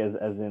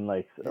as in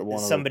like one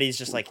somebody's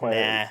just like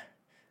players.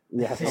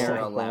 Nah. Yeah, they're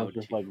allowed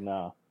just to. like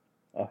nah.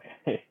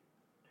 Okay,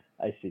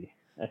 I see.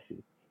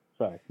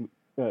 Sorry,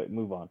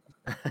 move on.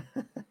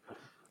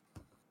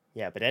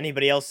 Yeah, but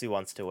anybody else who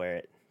wants to wear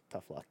it,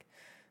 tough luck.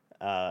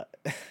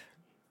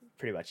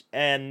 Pretty much.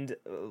 And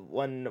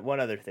one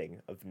other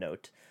thing of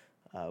note,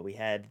 we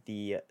had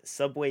the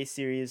Subway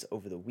Series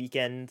over the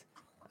weekend.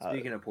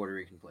 Speaking of Puerto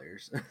Rican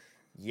players.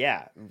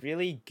 Yeah,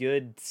 really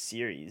good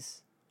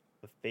series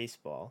of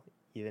baseball,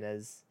 even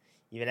as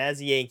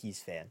a Yankees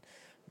fan.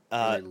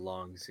 Really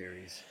long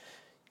series.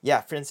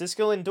 Yeah,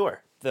 Francisco Lindor,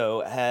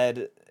 though,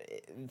 had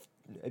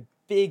a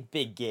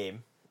big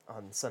game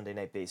on Sunday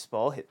Night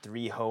Baseball, hit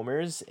 3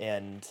 homers,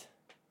 and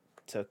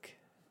took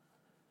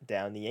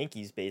down the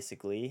Yankees,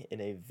 basically, in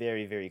a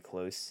very, very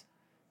close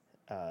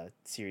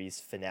series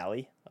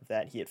finale of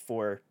that. He hit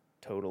 4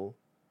 total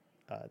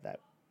that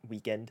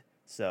weekend,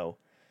 so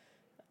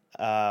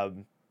I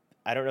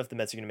don't know if the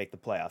Mets are going to make the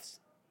playoffs,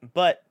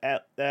 but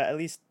at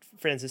least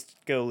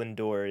Francisco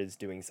Lindor is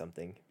doing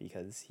something,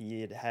 because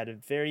he had a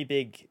very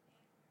big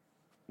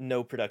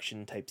no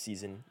production type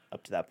season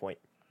up to that point.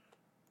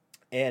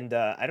 And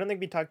I don't think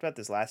we talked about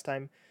this last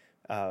time,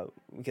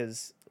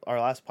 because our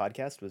last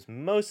podcast was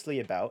mostly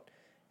about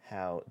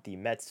how the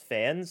Mets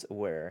fans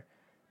were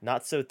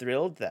not so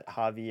thrilled that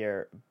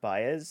Javier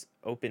Baez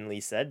openly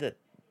said that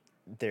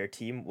their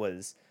team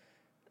was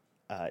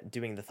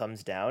doing the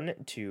thumbs down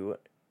to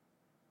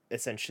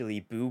essentially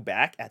boo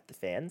back at the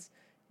fans.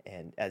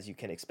 And as you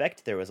can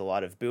expect, there was a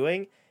lot of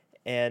booing.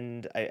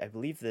 And I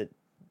believe that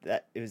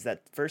it was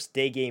that first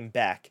day game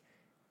back.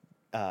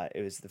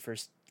 It was the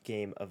first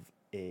game of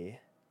a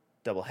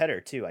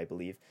doubleheader too, I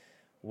believe,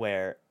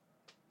 where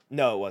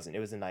no, it wasn't. It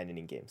was a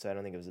 9-inning game, so I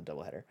don't think it was a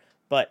doubleheader.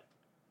 But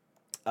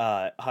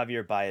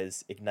Javier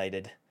Baez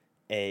ignited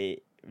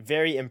a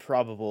very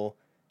improbable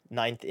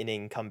 9th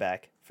inning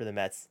comeback for the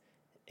Mets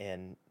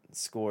and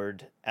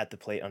scored at the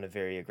plate on a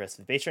very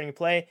aggressive base running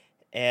play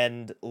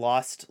and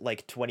lost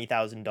like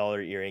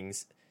 $20,000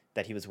 earrings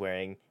that he was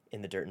wearing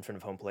in the dirt in front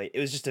of home plate. It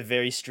was just a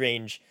very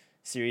strange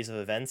series of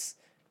events.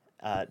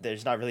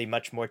 There's not really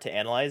much more to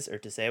analyze or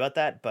to say about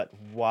that, but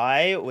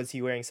why was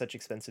he wearing such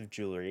expensive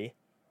jewelry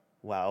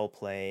while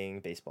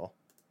playing baseball?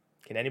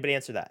 Can anybody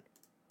answer that?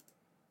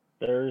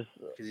 Because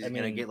he's going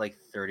to get like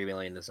 $30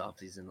 million this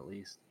offseason at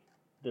least.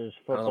 There's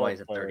I don't know why he's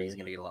at 30. He's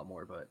going to get a lot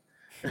more, but...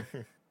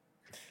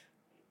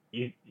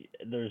 I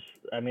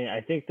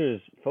think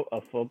there's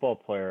a football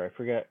player, I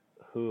forget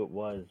who it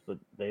was, but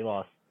they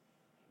lost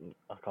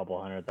a couple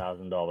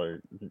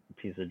 $100,000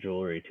 piece of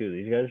jewelry too.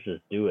 These guys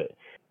just do it.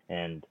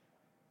 And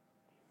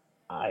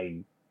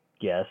I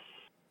guess,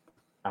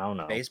 I don't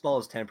know. Baseball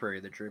is temporary.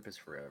 The drip is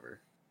forever.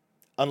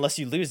 Unless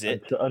you lose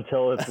it.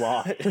 Until it's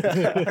lost.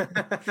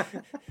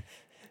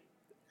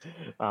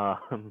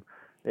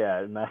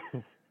 Yeah.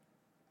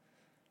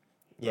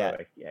 Yeah.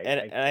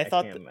 I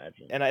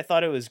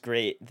thought it was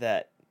great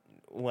that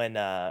when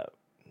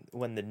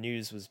the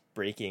news was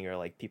breaking or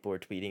like people were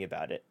tweeting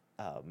about it,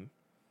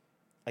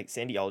 like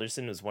Sandy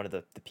Alderson was one of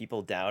the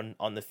people down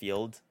on the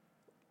field,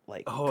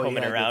 like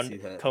combing around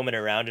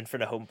in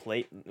front of home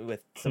plate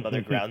with some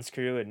other grounds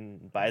crew,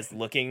 and Baez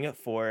looking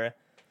for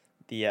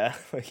the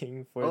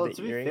earrings.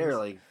 To be fair,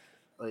 like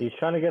he's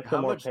trying to get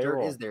some more payroll. How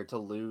much dirt is there to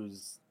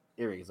lose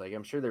earrings? Like,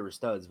 I'm sure there were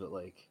studs, but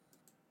like,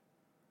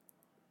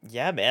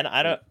 yeah, man,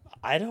 I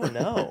don't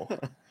know.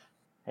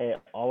 Hey,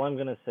 all I'm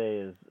gonna say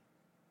is,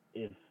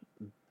 if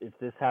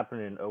this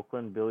happened in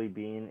Oakland, Billy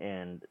Beane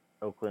and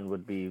Oakland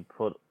would be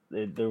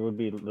there would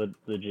be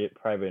legit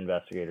private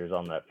investigators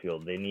on that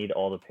field. They need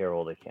all the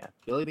payroll they can.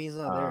 Billy Beane's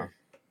not there.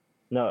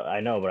 No, I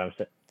know, but I'm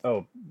saying.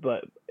 Oh,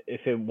 but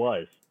if it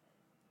was,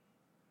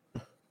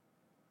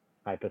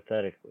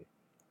 hypothetically.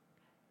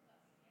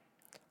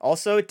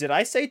 Also, did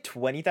I say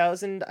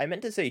 20,000? I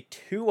meant to say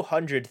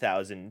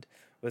 200,000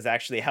 was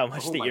actually how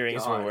much the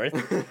earrings were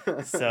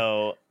worth.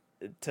 So,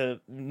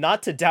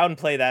 not to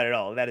downplay that at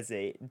all, that is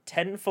a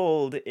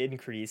tenfold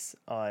increase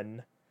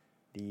on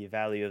the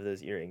value of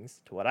those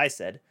earrings to what I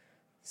said.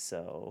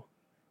 So,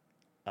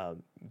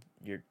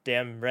 you're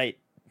damn right.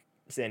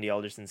 Sandy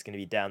Alderson's going to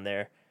be down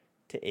there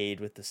to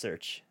aid with the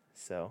search.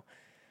 So,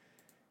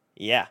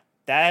 yeah,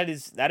 that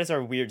is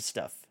our weird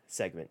stuff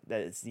segment.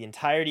 That is the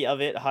entirety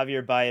of it.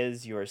 Javier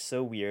Baez, you are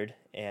so weird,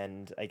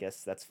 and I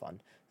guess that's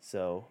fun.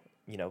 So,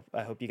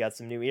 I hope you got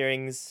some new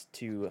earrings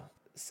to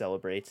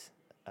celebrate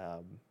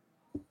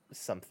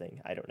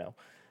something. I don't know.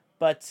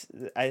 But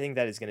I think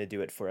that is going to do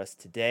it for us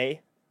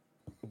today.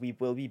 We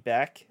will be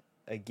back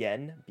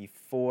again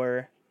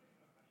before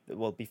the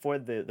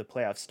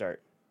playoffs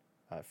start,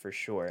 for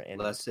sure. And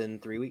less than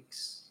 3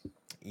 weeks.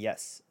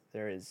 Yes.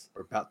 there is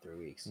for about 3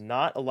 weeks.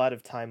 Not a lot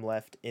of time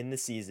left in the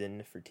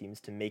season for teams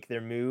to make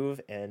their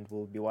move, and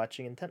we'll be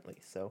watching intently.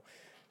 So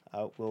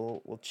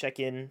we'll check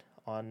in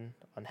on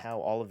how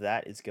all of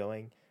that is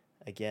going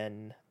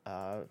again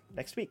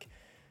next week.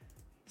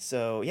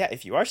 So yeah,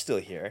 if you are still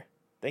here,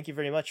 thank you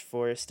very much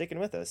for sticking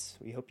with us.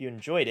 We hope you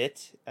enjoyed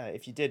it.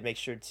 If you did, make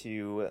sure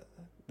to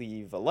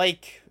leave a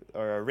like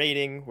or a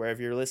rating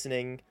wherever you're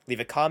listening. Leave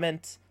a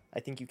comment. I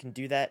think you can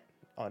do that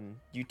on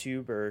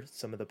YouTube or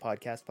some of the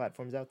podcast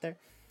platforms out there.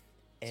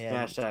 And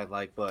smash that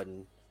like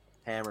button,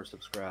 hammer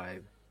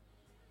subscribe.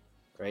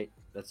 Right?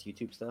 That's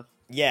YouTube stuff?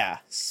 Yeah,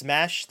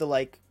 smash the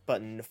like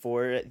button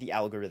for the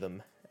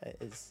algorithm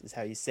is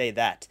how you say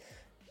that.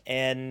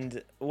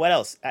 And what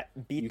else?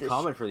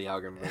 Comment for the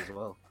algorithm as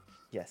well.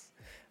 Yes,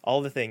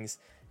 all the things.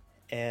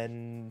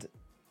 And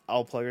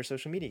I'll plug our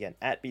social media again,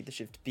 at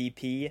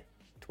BeatTheShiftBP,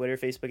 Twitter,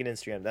 Facebook, and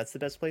Instagram. That's the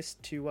best place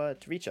to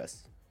reach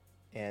us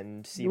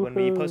and see when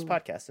we post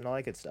podcasts and all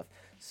that good stuff.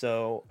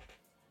 So,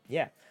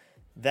 yeah,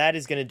 that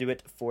is going to do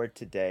it for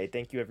today.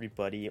 Thank you,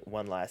 everybody,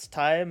 one last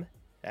time.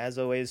 As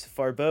always,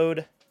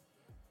 Farbode.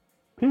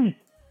 Peace.